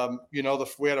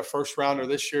 we had a first rounder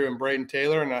this year in Braden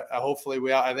Taylor, and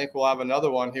I think we'll have another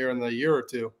one here in the year or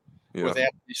two with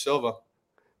Anthony Silva.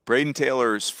 Braden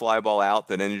Taylor's fly ball out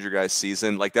that ended your guys'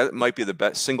 season, like that might be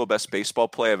the single best baseball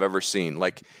play I've ever seen.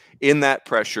 Like in that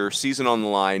pressure, season on the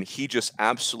line, he just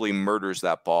absolutely murders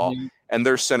that ball, and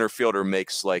their center fielder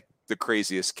makes like the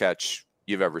craziest catch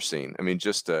you've ever seen. I mean,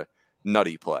 just a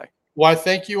nutty play. Well, I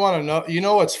think you want to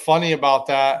know, what's funny about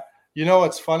that?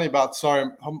 Sorry,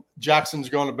 Jackson's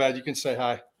going to bed. You can say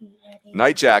hi.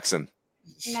 Night, Jackson.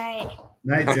 Night,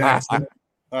 Jackson.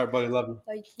 All right, buddy. Love you.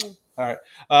 Thank you. All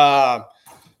right.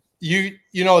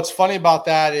 What's funny about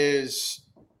that is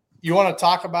you want to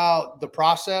talk about the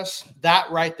process. That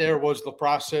right there was the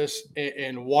process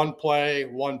in one play,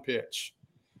 one pitch.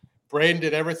 Braden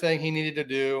did everything he needed to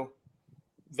do.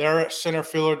 Their center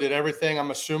fielder did everything.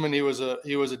 I'm assuming he was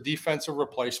a defensive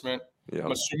replacement. Yeah.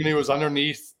 I'm assuming he was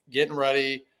underneath, getting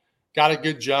ready, got a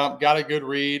good jump, got a good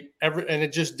read, and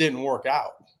it just didn't work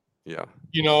out. Yeah.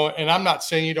 And I'm not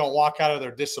saying you don't walk out of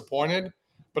there disappointed,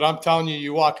 but I'm telling you,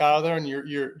 you walk out of there and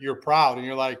you're proud, and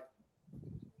you're like,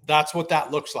 that's what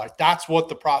that looks like. That's what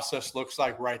the process looks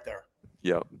like right there.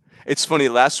 Yeah. It's funny.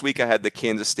 Last week I had the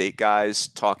Kansas State guys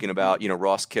talking about,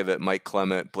 Ross Kivett, Mike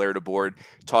Clement, Blair DeBoard,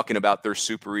 talking about their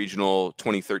super regional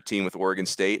 2013 with Oregon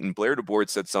State. And Blair DeBoard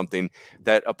said something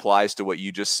that applies to what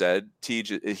you just said,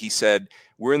 TJ. He said,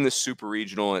 we're in the super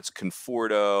regional and it's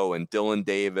Conforto and Dylan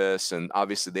Davis. And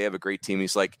obviously they have a great team.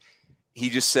 He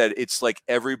just said, it's like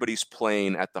everybody's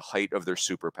playing at the height of their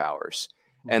superpowers.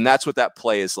 And that's what that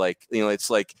play is like.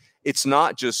 It's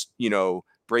not just,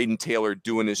 Braden Taylor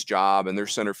doing his job and their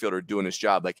center fielder doing his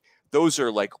job. Like those are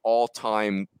like all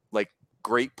time, like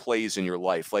great plays in your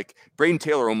life. Like Braden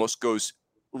Taylor almost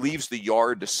leaves the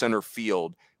yard to center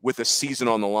field with a season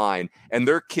on the line, and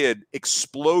their kid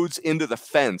explodes into the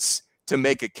fence to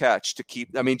make a catch to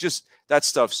keep, just that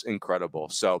stuff's incredible.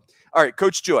 So, all right,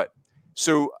 Coach Jewett.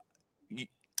 So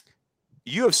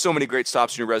you have so many great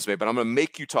stops in your resume, but I'm going to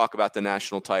make you talk about the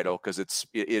national title because it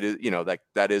is,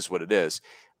 that is what it is.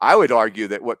 I would argue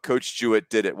that what Coach Jewett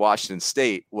did at Washington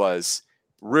State was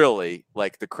really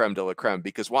like the creme de la creme,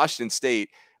 because Washington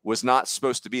State was not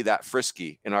supposed to be that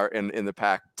frisky in the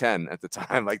Pac-10 at the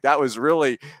time. Like that was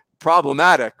really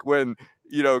problematic when,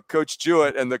 Coach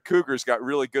Jewett and the Cougars got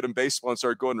really good in baseball and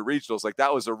started going to regionals. Like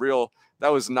that was a real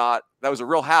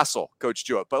hassle, Coach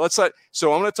Jewett. But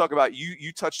so I'm going to talk about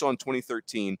you touched on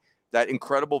 2013, that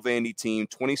incredible Vandy team,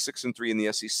 26-3 in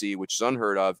the SEC, which is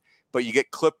unheard of. but you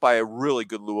get clipped by a really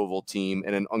good Louisville team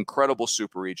and an incredible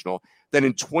super regional. Then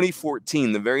in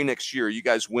 2014, the very next year, you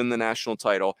guys win the national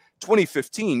title.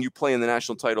 2015, you play in the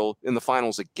national title in the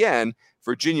finals again.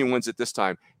 Virginia wins it this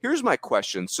time. Here's my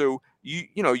question. So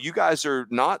you guys are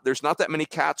there's not that many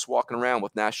cats walking around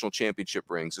with national championship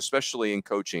rings, especially in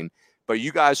coaching, but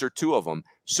you guys are two of them.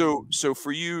 So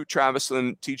for you, Travis,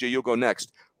 and TJ, you'll go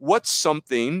next. What's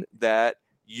something that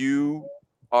you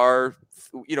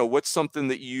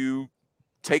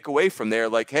take away from there?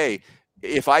 Like, hey,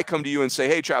 if I come to you and say,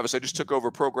 hey, Travis, I just took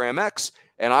over program X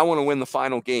and I want to win the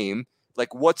final game,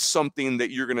 like, what's something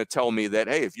that you're going to tell me that,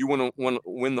 hey, if you want to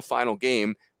win the final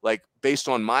game, like, based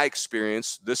on my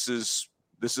experience, this is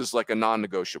like a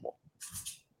non-negotiable?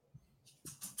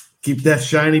 Keep that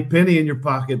shiny penny in your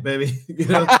pocket, baby.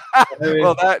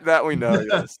 Well, that we know.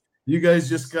 Yes. You guys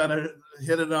just kind of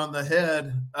hit it on the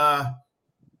head.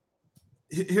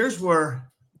 Here's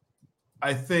where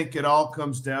I think it all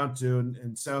comes down to,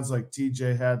 and sounds like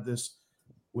TJ had this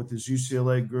with his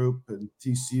UCLA group and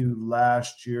TCU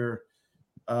last year.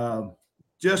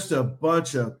 Just a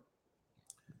bunch of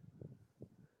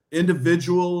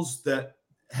individuals that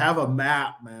have a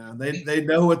map, man. They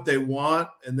know what they want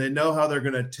and they know how they're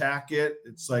going to attack it.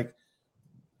 It's like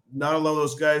not a lot of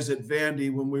those guys at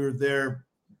Vandy when we were there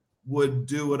would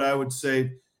do what I would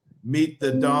say, meet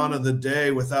the dawn of the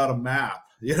day without a map.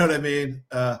 You know what I mean?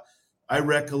 I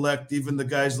recollect even the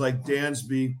guys like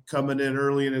Dansby coming in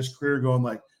early in his career going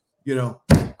like,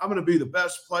 I'm going to be the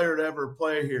best player to ever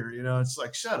play here. It's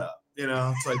like, shut up.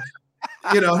 It's like,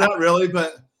 not really,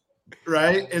 but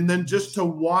right. And then just to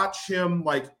watch him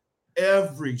like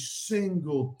every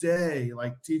single day,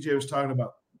 like TJ was talking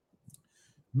about,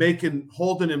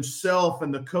 holding himself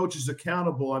and the coaches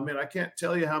accountable. I mean, I can't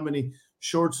tell you how many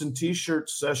shorts and t-shirt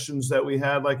sessions that we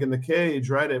had like in the cage,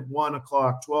 right at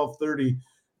 1:00, 12:30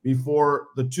 before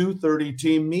the 2:30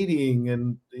 team meeting,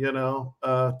 and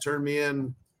turn me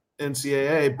in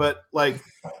NCAA. But like,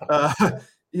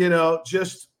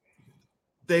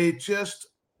 they just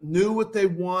knew what they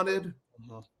wanted,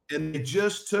 and they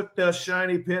just took that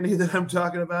shiny penny that I'm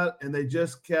talking about, and they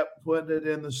just kept putting it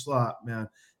in the slot, man.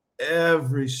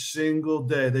 Every single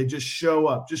day, they just show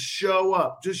up.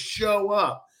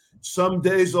 Some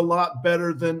days a lot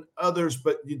better than others,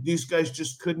 but these guys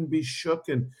just couldn't be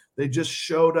shooken. They just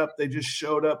showed up.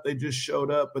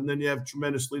 And then you have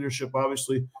tremendous leadership,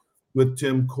 obviously, with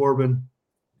Tim Corbin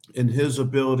and his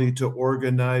ability to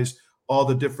organize all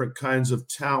the different kinds of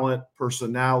talent,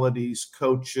 personalities,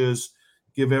 coaches,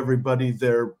 give everybody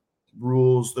their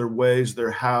rules, their ways,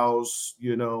 their hows,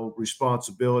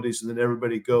 responsibilities, and then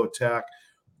everybody go attack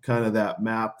kind of that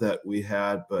map that we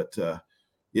had. But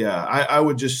I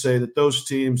would just say that those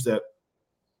teams that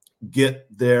get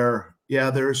there,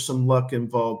 there's some luck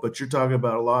involved, but you're talking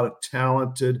about a lot of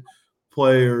talented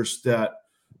players that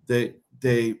they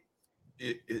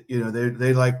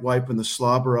like wiping the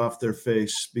slobber off their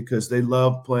face because they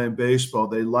love playing baseball.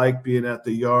 They like being at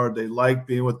the yard. They like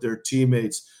being with their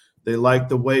teammates. They like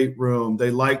the weight room.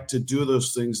 They like to do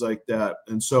those things like that.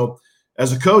 And so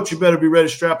as a coach, you better be ready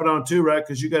to strap it on too, right?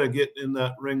 Because you got to get in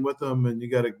that ring with them, and you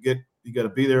got to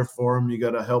be there for them. You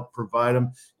got to help provide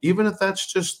them, even if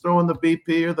that's just throwing the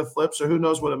BP or the flips or who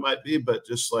knows what it might be, but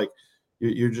just like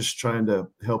you're just trying to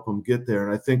help them get there.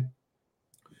 And I think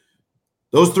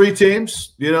those three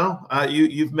teams,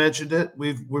 you've mentioned it.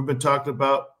 We've been talking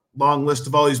about long list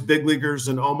of all these big leaguers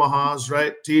and Omahas,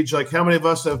 right? Tej, like how many of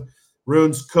us have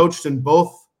Runes coached in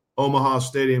both Omaha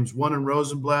stadiums, one in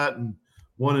Rosenblatt and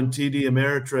one in TD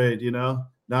Ameritrade?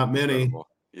 Not many.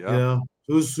 Yeah.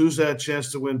 Who's had a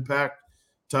chance to win PAC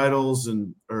titles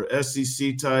or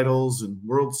SEC titles and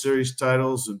World Series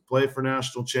titles and play for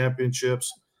national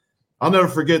championships? I'll never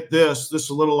forget this. This is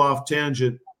a little off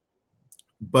tangent,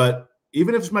 but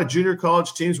even if it's my junior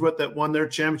college teams that won their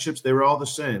championships, they were all the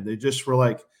same. They just were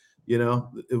like,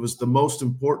 it was the most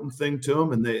important thing to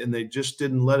them, and they just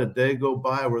didn't let a day go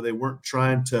by where they weren't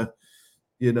trying to,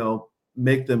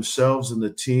 make themselves and the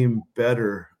team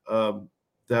better.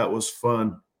 That was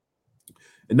fun.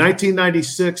 In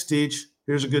 1996, Teach,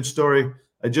 here's a good story.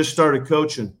 I just started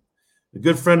coaching. A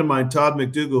good friend of mine, Todd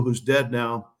McDougall, who's dead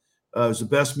now, was the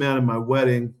best man in my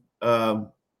wedding.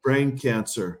 Brain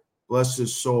cancer, bless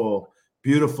his soul.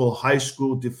 Beautiful high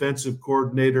school defensive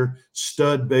coordinator,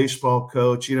 stud baseball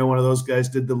coach. One of those guys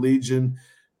did the Legion.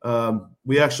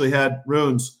 We actually had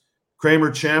Runes,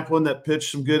 Kramer Champlin that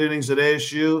pitched some good innings at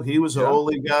ASU. He was an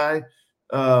Ole guy.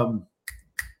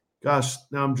 Gosh,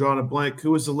 now I'm drawing a blank.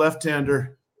 Who was the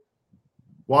left-hander?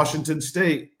 Washington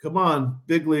State. Come on,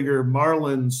 big leaguer,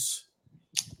 Marlins.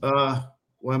 Why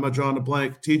am I drawing a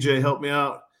blank? TJ, help me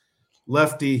out.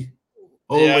 Lefty.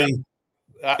 Oli.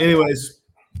 Yeah. Anyways,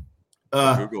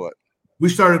 Google it. We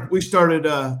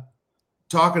started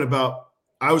talking about.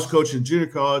 I was coaching junior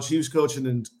college. He was coaching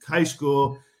in high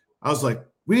school. I was like,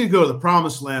 we need to go to the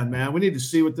promised land, man. We need to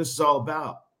see what this is all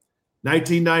about.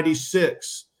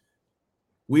 1996.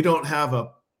 We don't have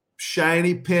a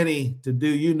shiny penny to do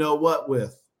you know what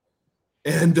with.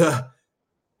 And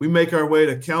we make our way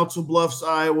to Council Bluffs,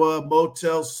 Iowa,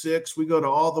 Motel 6. We go to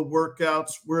all the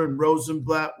workouts. We're in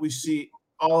Rosenblatt. We see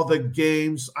all the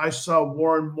games. I saw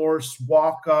Warren Morse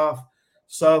walk off,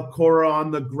 saw Cora on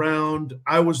the ground.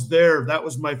 I was there. That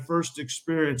was my first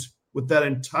experience with that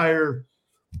entire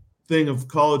thing of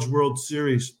College World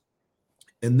Series.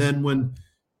 And then when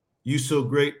you so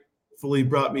gratefully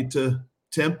brought me to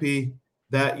Tempe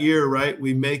that year, right?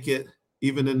 We make it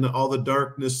even in all the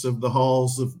darkness of the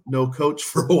halls of no coach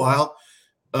for a while.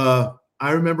 I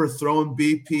remember throwing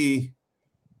BP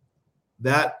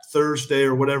that Thursday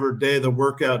or whatever day the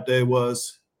workout day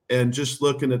was, and just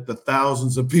looking at the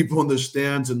thousands of people in the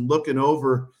stands and looking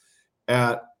over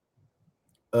at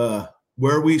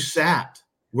where we sat,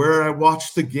 where I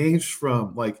watched the games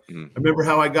from. Like, I remember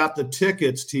how I got the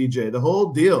tickets, TJ, the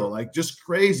whole deal, like just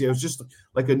crazy. I was just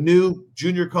like a new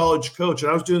junior college coach.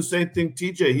 And I was doing the same thing,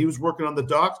 TJ. He was working on the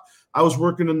docks. I was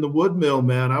working in the wood mill,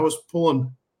 man. I was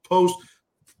pulling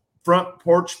front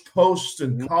porch posts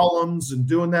and columns and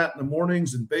doing that in the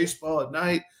mornings and baseball at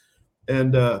night.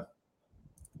 And,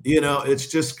 it's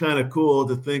just kind of cool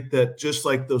to think that just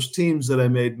like those teams that I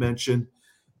made mention,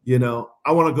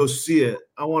 I want to go see it.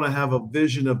 I want to have a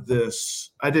vision of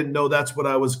this. I didn't know that's what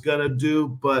I was going to do,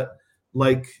 but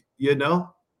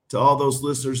to all those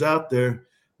listeners out there,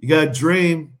 you got to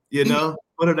dream,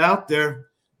 put it out there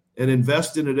and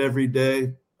invest in it every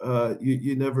day.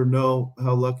 You never know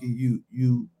how lucky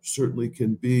you certainly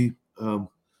can be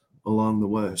along the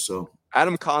way. So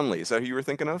Adam Conley, is that who you were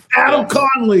thinking of? Adam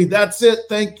Conley. That's it.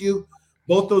 Thank you.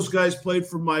 Both those guys played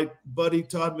for my buddy,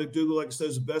 Todd McDougal. Like I said,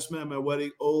 is the best man at my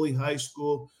wedding. Ole High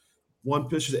School. One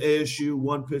pitch to ASU,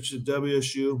 one pitch to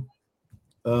WSU.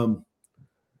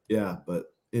 But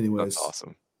anyways. That's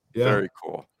awesome. Yeah. Very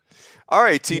cool. All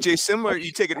right, TJ, similar,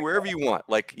 you take it wherever you want.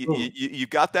 Like you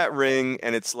got that ring,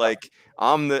 and it's like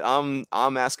I'm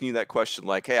asking you that question.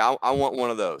 Like, hey, I want one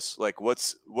of those. Like,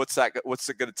 what's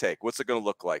it going to take? What's it going to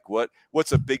look like?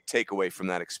 What's a big takeaway from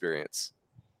that experience?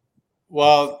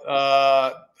 Well,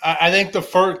 I think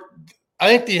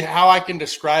how I can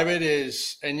describe it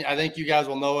is, and I think you guys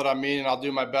will know what I mean, and I'll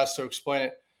do my best to explain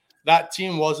it. That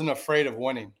team wasn't afraid of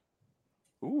winning.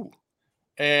 Ooh.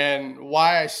 And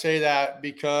why I say that,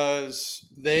 because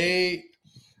they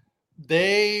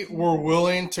were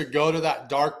willing to go to that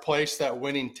dark place that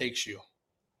winning takes you.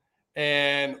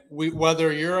 And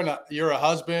whether you're a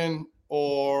husband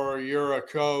or you're a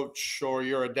coach or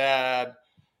you're a dad,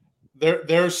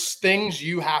 there's things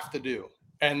you have to do.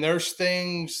 And there's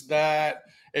things that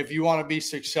if you want to be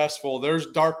successful, there's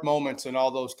dark moments in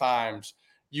all those times.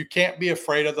 You can't be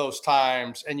afraid of those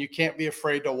times, and you can't be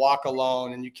afraid to walk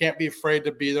alone, and you can't be afraid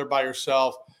to be there by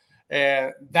yourself.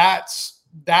 And that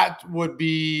would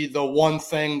be the one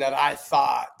thing that I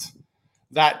thought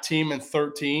that team in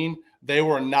 13, they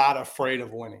were not afraid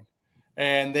of winning,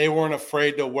 and they weren't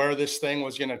afraid to where this thing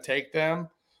was going to take them.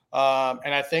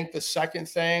 And I think the second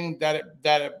thing that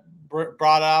it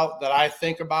brought out that I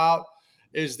think about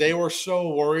is they were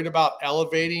so worried about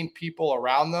elevating people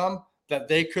around them that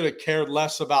they could have cared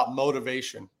less about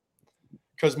motivation.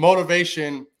 Because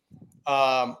motivation,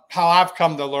 how I've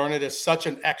come to learn it, is such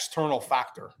an external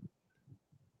factor.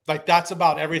 Like, that's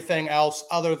about everything else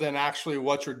other than actually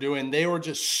what you're doing. They were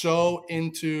just so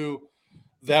into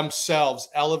themselves,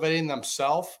 elevating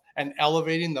themselves and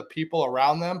elevating the people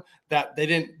around them, that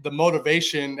the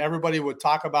motivation, everybody would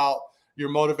talk about, you're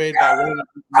motivated by winning a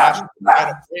national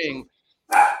title ring.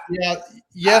 Yeah,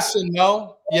 yes and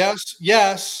no.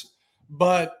 Yes.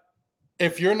 But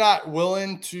if you're not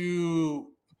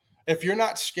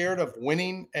scared of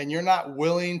winning and you're not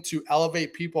willing to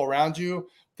elevate people around you,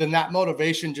 then that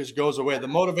motivation just goes away. The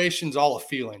motivation's all a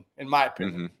feeling, in my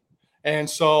opinion. Mm-hmm. And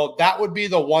so that would be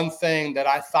the one thing that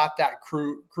I thought that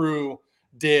crew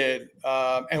did.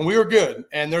 And we were good,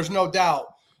 and there's no doubt.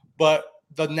 But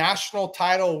the national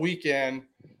title weekend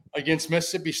against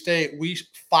Mississippi State,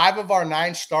 5 of our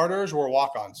 9 starters were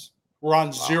walk-ons. We're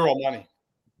on zero money.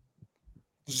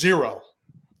 Zero.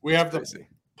 We have the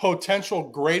potential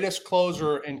greatest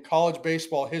closer in college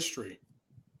baseball history,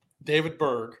 David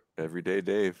Berg. Everyday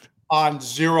Dave. On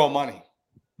zero money.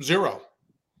 Zero.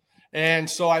 And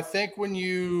so I think when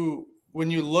you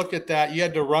look at that, you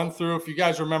had to run through, if you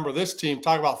guys remember this team,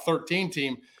 talk about 13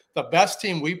 team, the best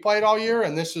team we played all year,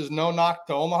 and this is no knock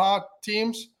to Omaha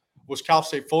teams, was Cal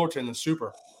State Fullerton, the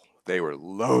Super. They were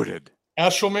loaded.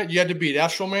 Eshelman, you had to beat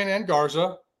Eshelman and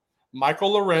Garza,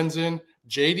 Michael Lorenzen,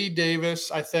 J.D.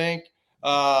 Davis, I think.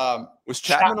 Was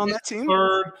Chapman on that team?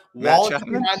 Third, Wallace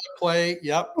behind the plate.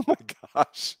 Yep. Oh, my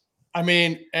gosh. I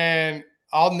mean, and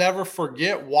I'll never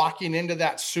forget walking into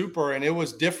that Super, and it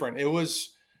was different. It was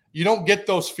 – you don't get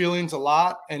those feelings a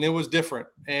lot, and it was different.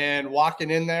 And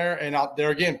walking in there, and out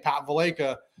there again, Pat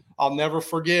Valleca, I'll never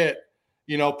forget,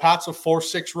 you know, Pat's a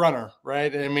 4.6 runner,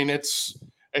 right? I mean, it's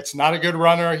not a good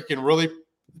runner. He can really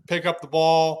pick up the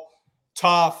ball,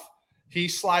 tough. He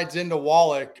slides into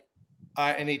Wallach,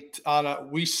 and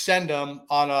we send him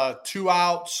on a 2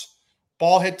 outs.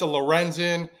 Ball hit to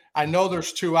Lorenzen. I know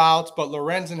there's 2 outs, but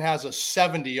Lorenzen has a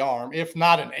 70 arm, if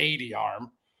not an 80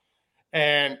 arm.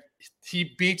 And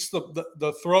he beats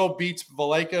the throw, beats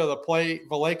Valleca to the plate.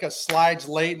 Valleca slides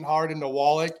late and hard into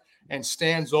Wallach and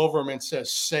stands over him and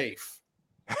says, safe.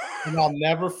 And I'll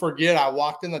never forget, I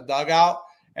walked in the dugout,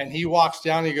 and he walks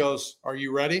down, he goes, are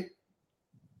you ready?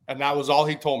 And that was all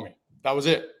he told me. That was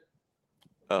it.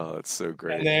 Oh, that's so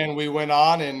great. And then we went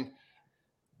on, and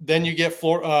then you get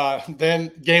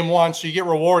then game 1, so you get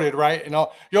rewarded, right? You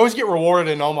know, you always get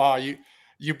rewarded in Omaha.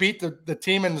 You beat the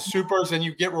team in the Supers, and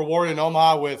you get rewarded in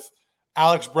Omaha with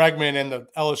Alex Bregman and the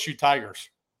LSU Tigers.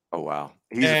 Oh, wow.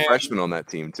 He's a freshman on that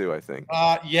team too, I think.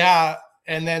 Yeah,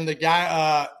 and then the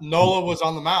guy Nola was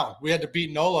on the mound. We had to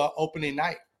beat Nola opening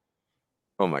night.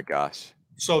 Oh, my gosh.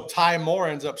 So Ty Moore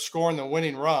ends up scoring the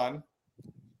winning run.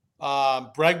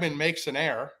 Bregman makes an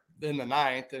error in the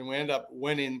 9th, and we end up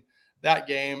winning that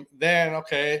game. Then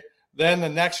the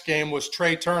next game was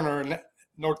Trey Turner in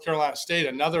North Carolina State.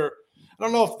 Another, I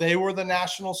don't know if they were the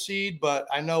national seed, but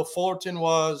I know Fullerton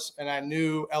was, and I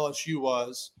knew LSU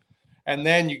was. And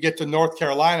then you get to North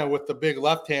Carolina with the big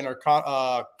left-hander,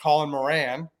 Colin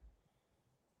Moran.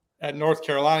 At North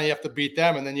Carolina, you have to beat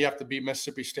them, and then you have to beat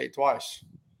Mississippi State twice.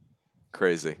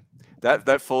 Crazy.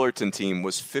 That Fullerton team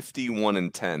was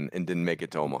 51-10 and didn't make it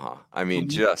to Omaha. I mean,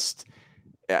 just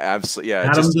absolutely, yeah.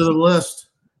 Add them to the list.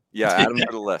 Yeah, add them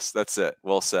to the list. That's it.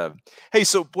 Well said. Hey,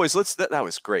 so boys, that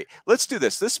was great. Let's do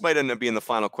this. This might end up being the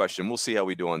final question. We'll see how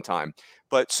we do on time.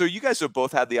 But so you guys have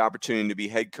both had the opportunity to be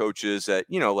head coaches at,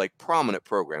 you know, like prominent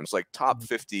programs, like top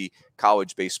 50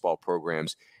 college baseball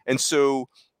programs. And so,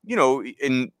 you know,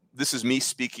 this is me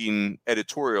speaking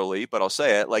editorially, but I'll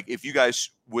say it, like, if you guys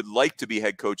would like to be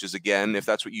head coaches again, if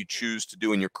that's what you choose to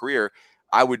do in your career,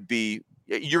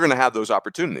 you're going to have those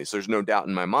opportunities. There's no doubt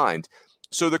in my mind.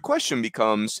 So the question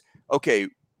becomes, okay,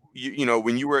 you know,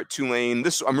 when you were at Tulane,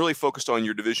 I'm really focused on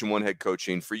your Division I head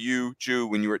coaching. For you, Jew,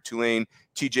 when you were at Tulane,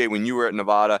 TJ, when you were at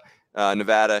Nevada,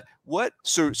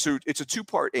 so it's a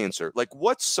 2-part answer. Like,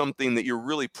 what's something that you're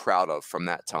really proud of from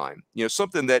that time? You know,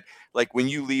 something that, like, when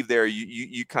you leave there,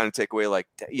 you kind of take away, like,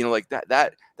 you know, like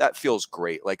that feels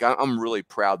great. Like, I'm really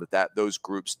proud that those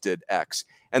groups did X.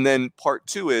 And then part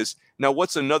 2 is, now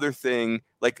what's another thing,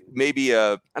 like maybe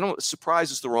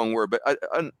surprise is the wrong word, but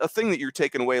a thing that you're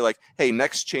taking away, like, hey,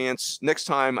 next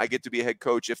time I get to be a head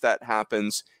coach, if that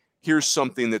happens, here's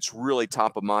something that's really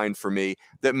top of mind for me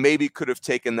that maybe could have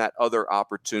taken that other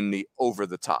opportunity over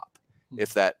the top,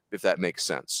 if that makes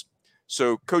sense.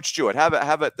 So, Coach Jewett, have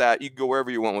at that. You can go wherever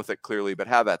you want with it, clearly, but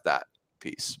have at that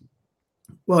piece.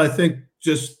 Well, I think,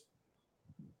 just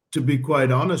to be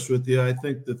quite honest with you, I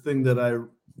think the thing that I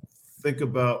think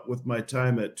about with my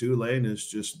time at Tulane is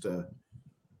just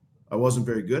I wasn't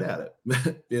very good at it,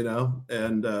 you know,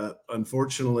 and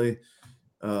unfortunately,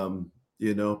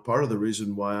 you know, part of the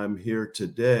reason why I'm here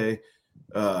today.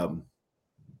 But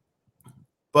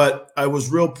I was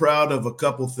real proud of a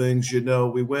couple things. You know,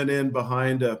 we went in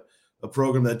behind a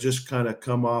program that just kind of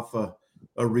come off a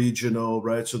regional,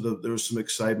 right? So there was some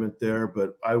excitement there,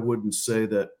 but I wouldn't say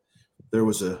that there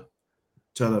was a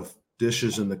ton of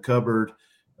dishes in the cupboard.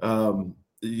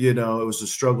 You know, it was a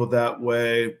struggle that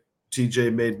way.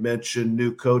 TJ made mention,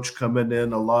 new coach coming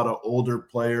in, a lot of older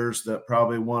players that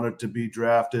probably wanted to be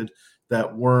drafted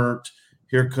that weren't.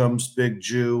 Here comes Big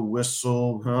Jew,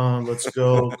 whistle, let's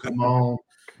go, come on.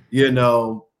 You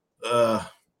know,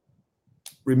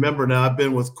 remember now, I've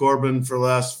been with Corbin for the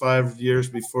last 5 years.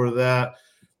 Before that,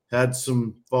 had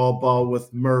some fall ball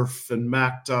with Murph and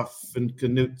Mactuff and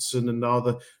Knutson and all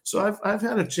the. So I've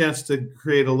had a chance to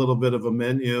create a little bit of a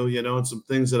menu, you know, and some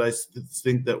things that I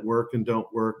think that work and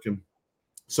don't work. And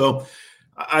so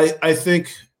I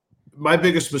think my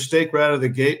biggest mistake right out of the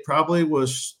gate probably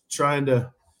was trying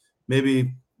to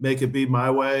maybe make it be my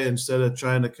way instead of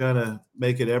trying to kind of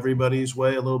make it everybody's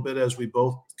way a little bit, as we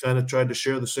both kind of tried to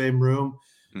share the same room.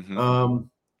 Mm-hmm.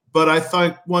 But I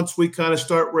think once we kind of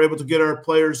we're able to get our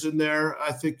players in there,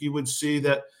 I think you would see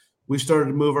that we started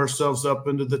to move ourselves up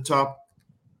into the top,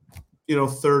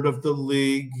 third of the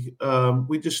league.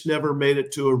 We just never made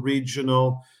it to a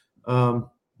regional,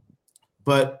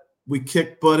 but we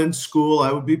kicked butt in school.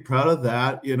 I would be proud of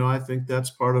that. I think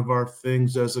that's part of our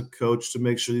things as a coach, to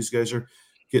make sure these guys are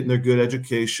getting their good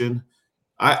education.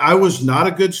 I was not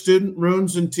a good student,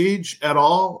 Runes and Tej, at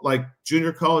all. Like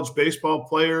junior college baseball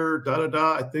player,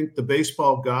 I think the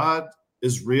baseball god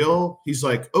is real. He's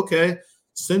like, okay,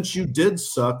 since you did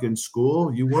suck in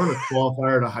school, you weren't a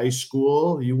qualifier to high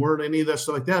school, you weren't any of that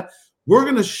stuff like that, we're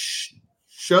going to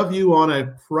shove you on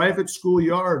a private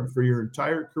schoolyard for your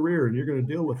entire career, and you're going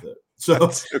to deal with it.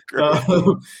 So,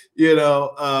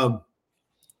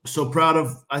 so proud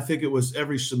of, I think it was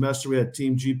every semester we had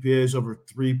team GPAs over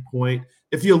 3 point.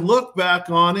 If you look back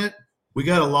on it, we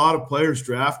got a lot of players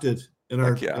drafted in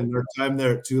our time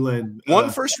there at Tulane. One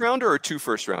first rounder or 2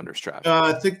 first rounders, Travis?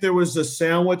 I think there was a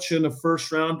sandwich and a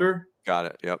first rounder. Got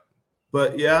it. Yep.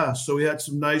 But yeah, so we had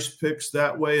some nice picks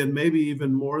that way, and maybe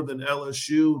even more than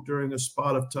LSU during a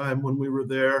spot of time when we were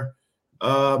there.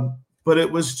 But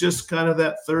it was just kind of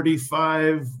that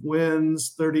 35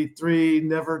 wins, 33,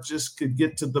 never just could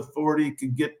get to the 40,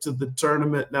 could get to the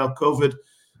tournament. Now COVID,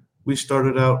 we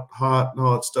started out hot and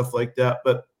all that stuff like that.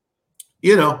 But,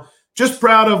 just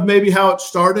proud of maybe how it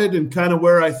started and kind of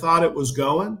where I thought it was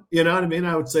going. You know what I mean?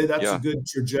 I would say that's a good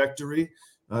trajectory.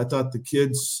 I thought the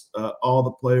kids, all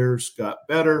the players got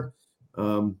better.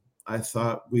 I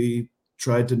thought we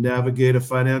tried to navigate a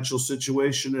financial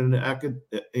situation and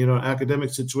an academic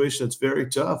situation that's very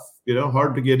tough,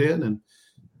 hard to get in and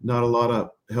not a lot of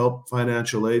help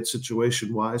financial aid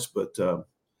situation wise, but,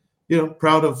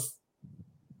 proud of,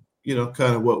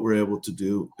 kind of what we're able to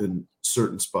do in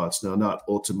certain spots now, not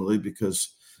ultimately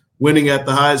because winning at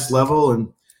the highest level.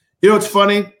 And, it's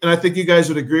funny, and I think you guys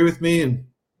would agree with me. And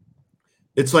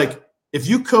it's like, if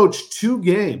you coach 2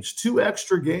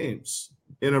 extra games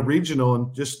in a regional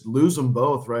and just lose them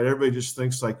both, right? Everybody just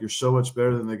thinks like you're so much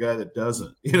better than the guy that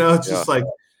doesn't. It's just like,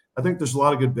 I think there's a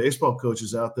lot of good baseball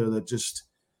coaches out there that just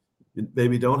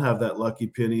maybe don't have that lucky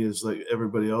penny as like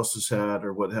everybody else has had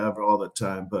or whatever all the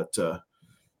time. But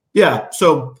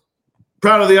so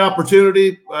proud of the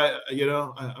opportunity.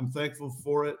 I'm thankful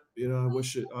for it. I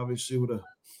wish it obviously would have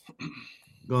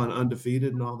gone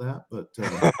undefeated and all that, but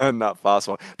not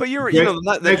possible. But you're,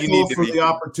 not that you need to be the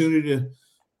opportunity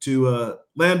to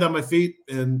land on my feet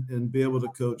and be able to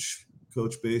coach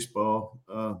baseball.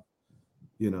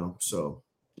 So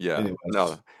yeah, anyways.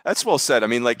 No, that's well said. I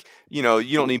mean, like, you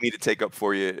don't need me to take up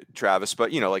for you, Travis,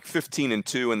 but like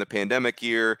 15-2 in the pandemic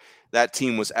year, that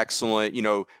team was excellent.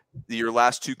 Your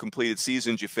last 2 completed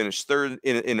seasons, you finished 3rd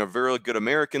in a very good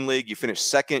American league. You finished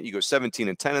 2nd. You go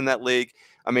 17-10 in that league.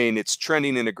 I mean, it's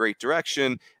trending in a great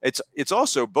direction. It's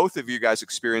also both of you guys'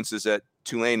 experiences at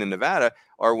Tulane and Nevada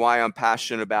are why I'm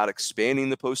passionate about expanding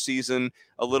the postseason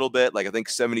a little bit. Like, I think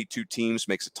 72 teams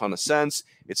makes a ton of sense.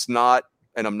 It's not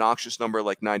an obnoxious number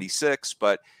like 96,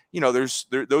 but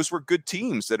those were good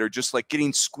teams that are just like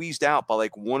getting squeezed out by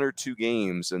like 1 or 2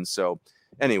 games. And so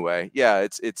anyway,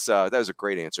 that was a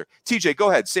great answer. TJ,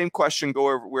 go ahead. Same question.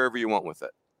 Go wherever you want with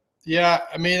it. Yeah.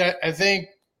 I mean, I think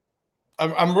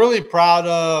I'm really proud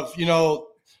of,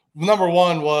 number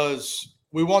one was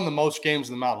we won the most games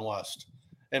in the Mountain West.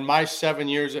 In my 7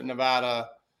 years at Nevada,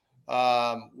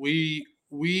 I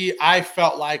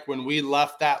felt like when we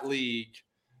left that league,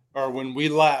 or when we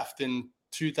left in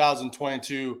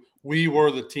 2022, we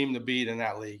were the team to beat in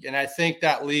that league. And I think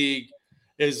that league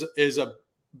is a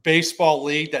baseball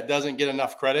league that doesn't get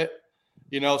enough credit.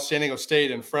 San Diego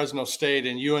State and Fresno State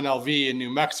and UNLV and New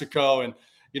Mexico. And,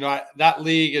 that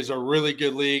league is a really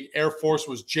good league. Air Force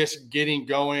was just getting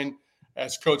going,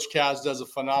 as Coach Kaz does a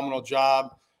phenomenal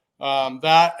job. And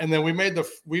then we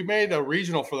made a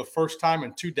regional for the first time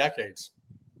in 2 decades.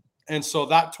 And so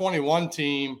that 21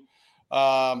 team,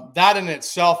 that in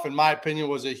itself, in my opinion,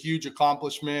 was a huge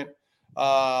accomplishment.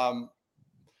 And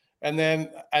then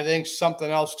I think something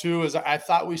else too is I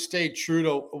thought we stayed true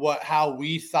to how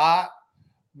we thought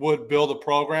would build a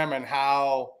program and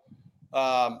how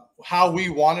we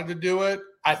wanted to do it.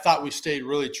 I thought we stayed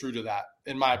really true to that,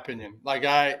 in my opinion. Like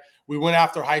we went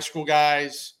after high school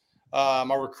guys.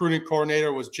 Our recruiting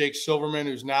coordinator was Jake Silverman,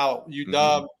 who's now at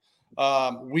UW.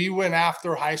 Mm-hmm. We went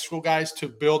after high school guys to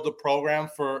build the program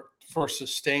for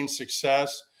sustained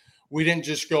success. We didn't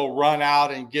just go run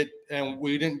out and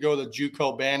we didn't go the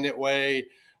JUCO bandit way.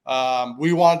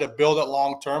 We wanted to build it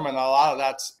long-term. And a lot of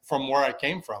that's from where I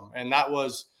came from. And that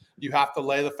was, you have to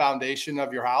lay the foundation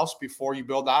of your house before you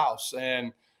build the house.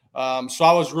 And so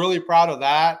I was really proud of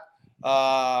that.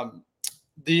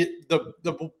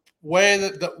 The way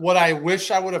that what I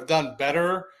wish I would have done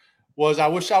better was I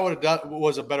wish I would have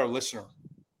was a better listener.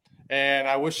 And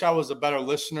I wish I was a better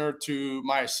listener to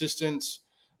my assistants.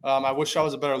 I wish I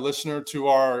was a better listener to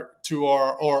our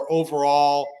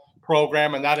overall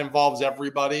program, and that involves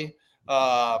everybody.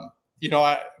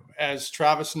 As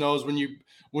Travis knows, when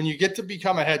you get to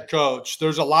become a head coach,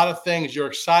 there's a lot of things. You're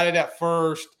excited at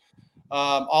first,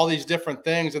 all these different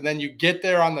things, and then you get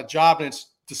there on the job, and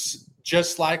it's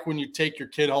just like when you take your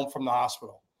kid home from the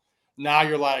hospital. Now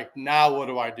you're like, now what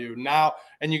do I do now?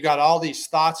 And you got all these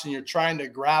thoughts, and you're trying to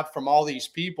grab from all these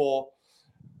people,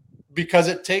 because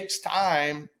it takes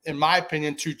time, in my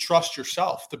opinion, to trust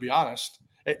yourself, to be honest.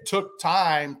 It took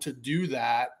time to do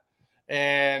that.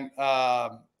 And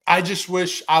I just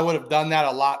wish I would have done that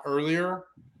a lot earlier.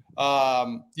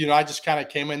 I just kind of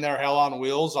came in there hell on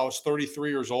wheels. I was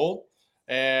 33 years old,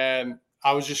 and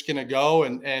I was just going to go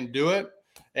and do it.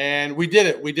 And we did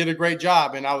it. We did a great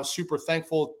job. And I was super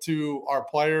thankful to our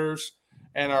players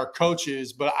and our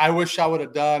coaches. But I wish I would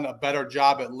have done a better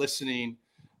job at listening.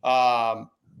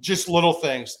 Just little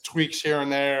things, tweaks here and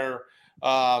there.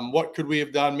 What could we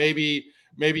have done? Maybe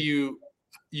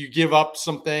you give up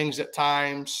some things at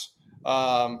times.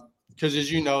 Because as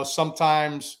you know,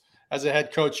 sometimes as a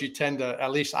head coach, you tend to,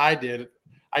 at least I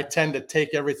tend to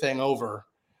take everything over.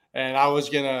 And I was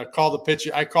going to call the pitch.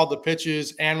 I called the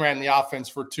pitches and ran the offense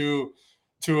for two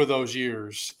of those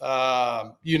years.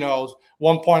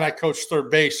 One point I coached third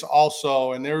base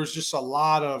also. And there was just a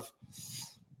lot of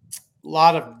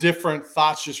different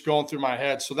thoughts just going through my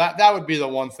head. So that would be the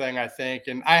one thing, I think.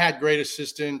 And I had great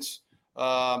assistants.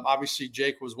 Obviously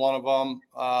Jake was one of them,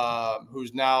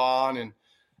 who's now on. And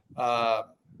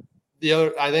the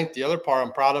other part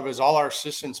I'm proud of is all our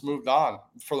assistants moved on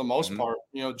for the most part.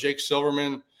 Jake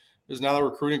Silverman is now the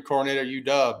recruiting coordinator at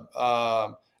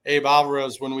UW. Abe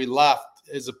Alvarez, when we left,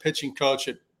 is a pitching coach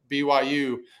at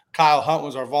BYU. Kyle Hunt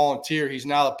was our volunteer. He's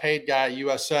now the paid guy at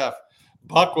USF.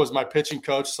 Buck was my pitching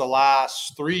coach the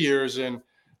last 3 years. And,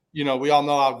 we all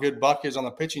know how good Buck is on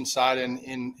the pitching side,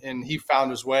 and he found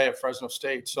his way at Fresno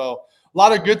State. So a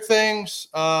lot of good things.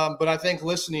 But I think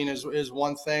listening is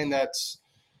one thing that's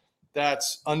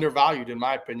undervalued, in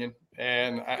my opinion.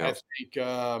 And I think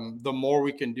the more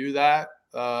we can do that,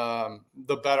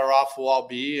 the better off we'll all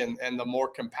be, and the more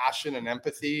compassion and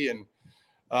empathy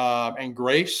and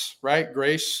grace, right?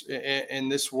 Grace in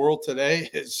this world today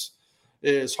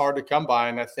is hard to come by.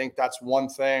 And I think that's one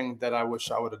thing that I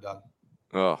wish I would have done.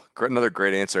 Oh, another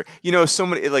great answer. So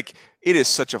many, it is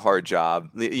such a hard job.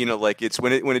 It's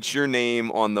when it's your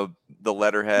name on the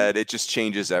letterhead, it just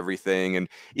changes everything. And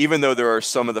even though there are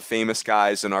some of the famous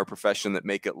guys in our profession that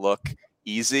make it look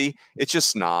easy, it's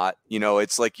just not.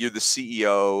 It's like you're the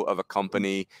CEO of a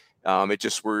company.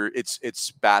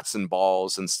 It's bats and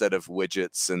balls instead of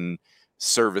widgets and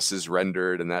services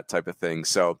rendered and that type of thing.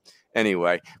 So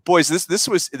anyway, boys, this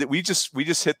was, we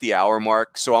just hit the hour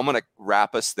mark. So I'm going to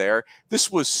wrap us there.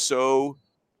 This was so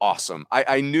awesome.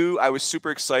 I knew I was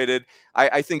super excited.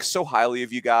 I think so highly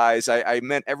of you guys. I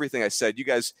meant everything I said. You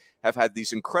guys have had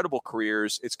these incredible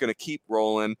careers. It's going to keep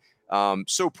rolling.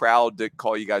 So proud to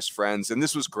call you guys friends. And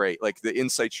this was great. Like, the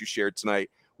insights you shared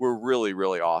tonight were really,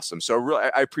 really awesome. So really,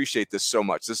 I appreciate this so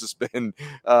much. This has been,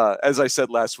 as I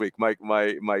said last week, my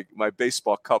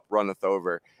baseball cup runneth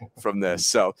over from this.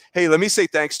 So, hey, let me say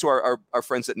thanks to our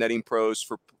friends at Netting Pros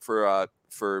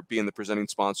for being the presenting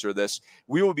sponsor of this.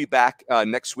 We will be back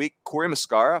next week. Corey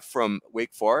Mascara from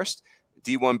Wake Forest,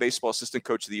 D1 baseball assistant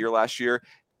coach of the year last year.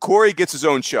 Corey gets his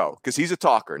own show because he's a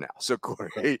talker now. So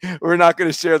Corey, we're not going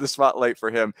to share the spotlight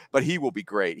for him, but he will be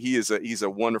great. He's a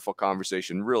wonderful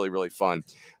conversation. Really, really fun.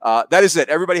 That is it.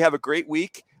 Everybody have a great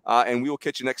week. And we will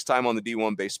catch you next time on the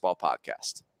D1 Baseball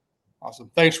Podcast.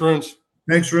 Awesome. Thanks, Runes.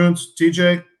 Thanks, Runes.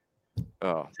 TJ.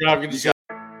 Oh, good to see you.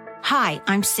 Hi,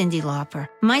 I'm Cyndi Lauper.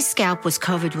 My scalp was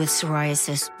covered with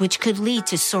psoriasis, which could lead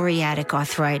to psoriatic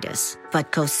arthritis.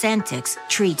 But Cosentyx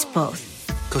treats both.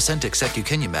 Cosentyx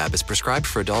secukinumab is prescribed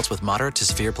for adults with moderate to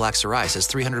severe plaque psoriasis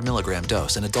 300 milligram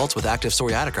dose and adults with active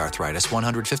psoriatic arthritis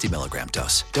 150 milligram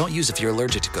dose. Don't use if you're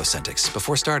allergic to Cosentyx.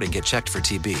 Before starting, get checked for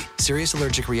TB. Serious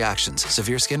allergic reactions,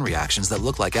 severe skin reactions that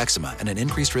look like eczema, and an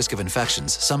increased risk of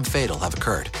infections, some fatal, have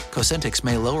occurred. Cosentyx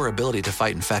may lower ability to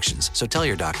fight infections, so tell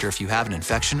your doctor if you have an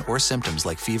infection or symptoms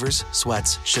like fevers,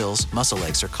 sweats, chills, muscle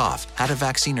aches, or cough, had a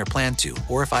vaccine or plan to,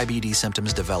 or if IBD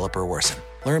symptoms develop or worsen.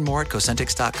 Learn more at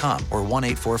Cosentyx.com or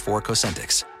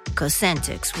 1-844-COSENTYX.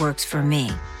 Cosentyx works for me.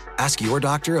 Ask your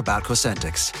doctor about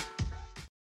Cosentyx.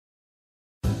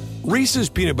 Reese's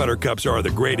peanut butter cups are the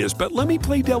greatest, but let me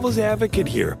play devil's advocate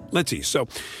here. Let's see. So,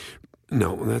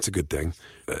 no, that's a good thing.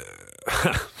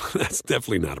 That's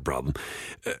definitely not a problem.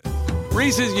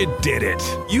 Reese's, you did it.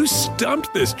 You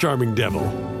stumped this charming devil.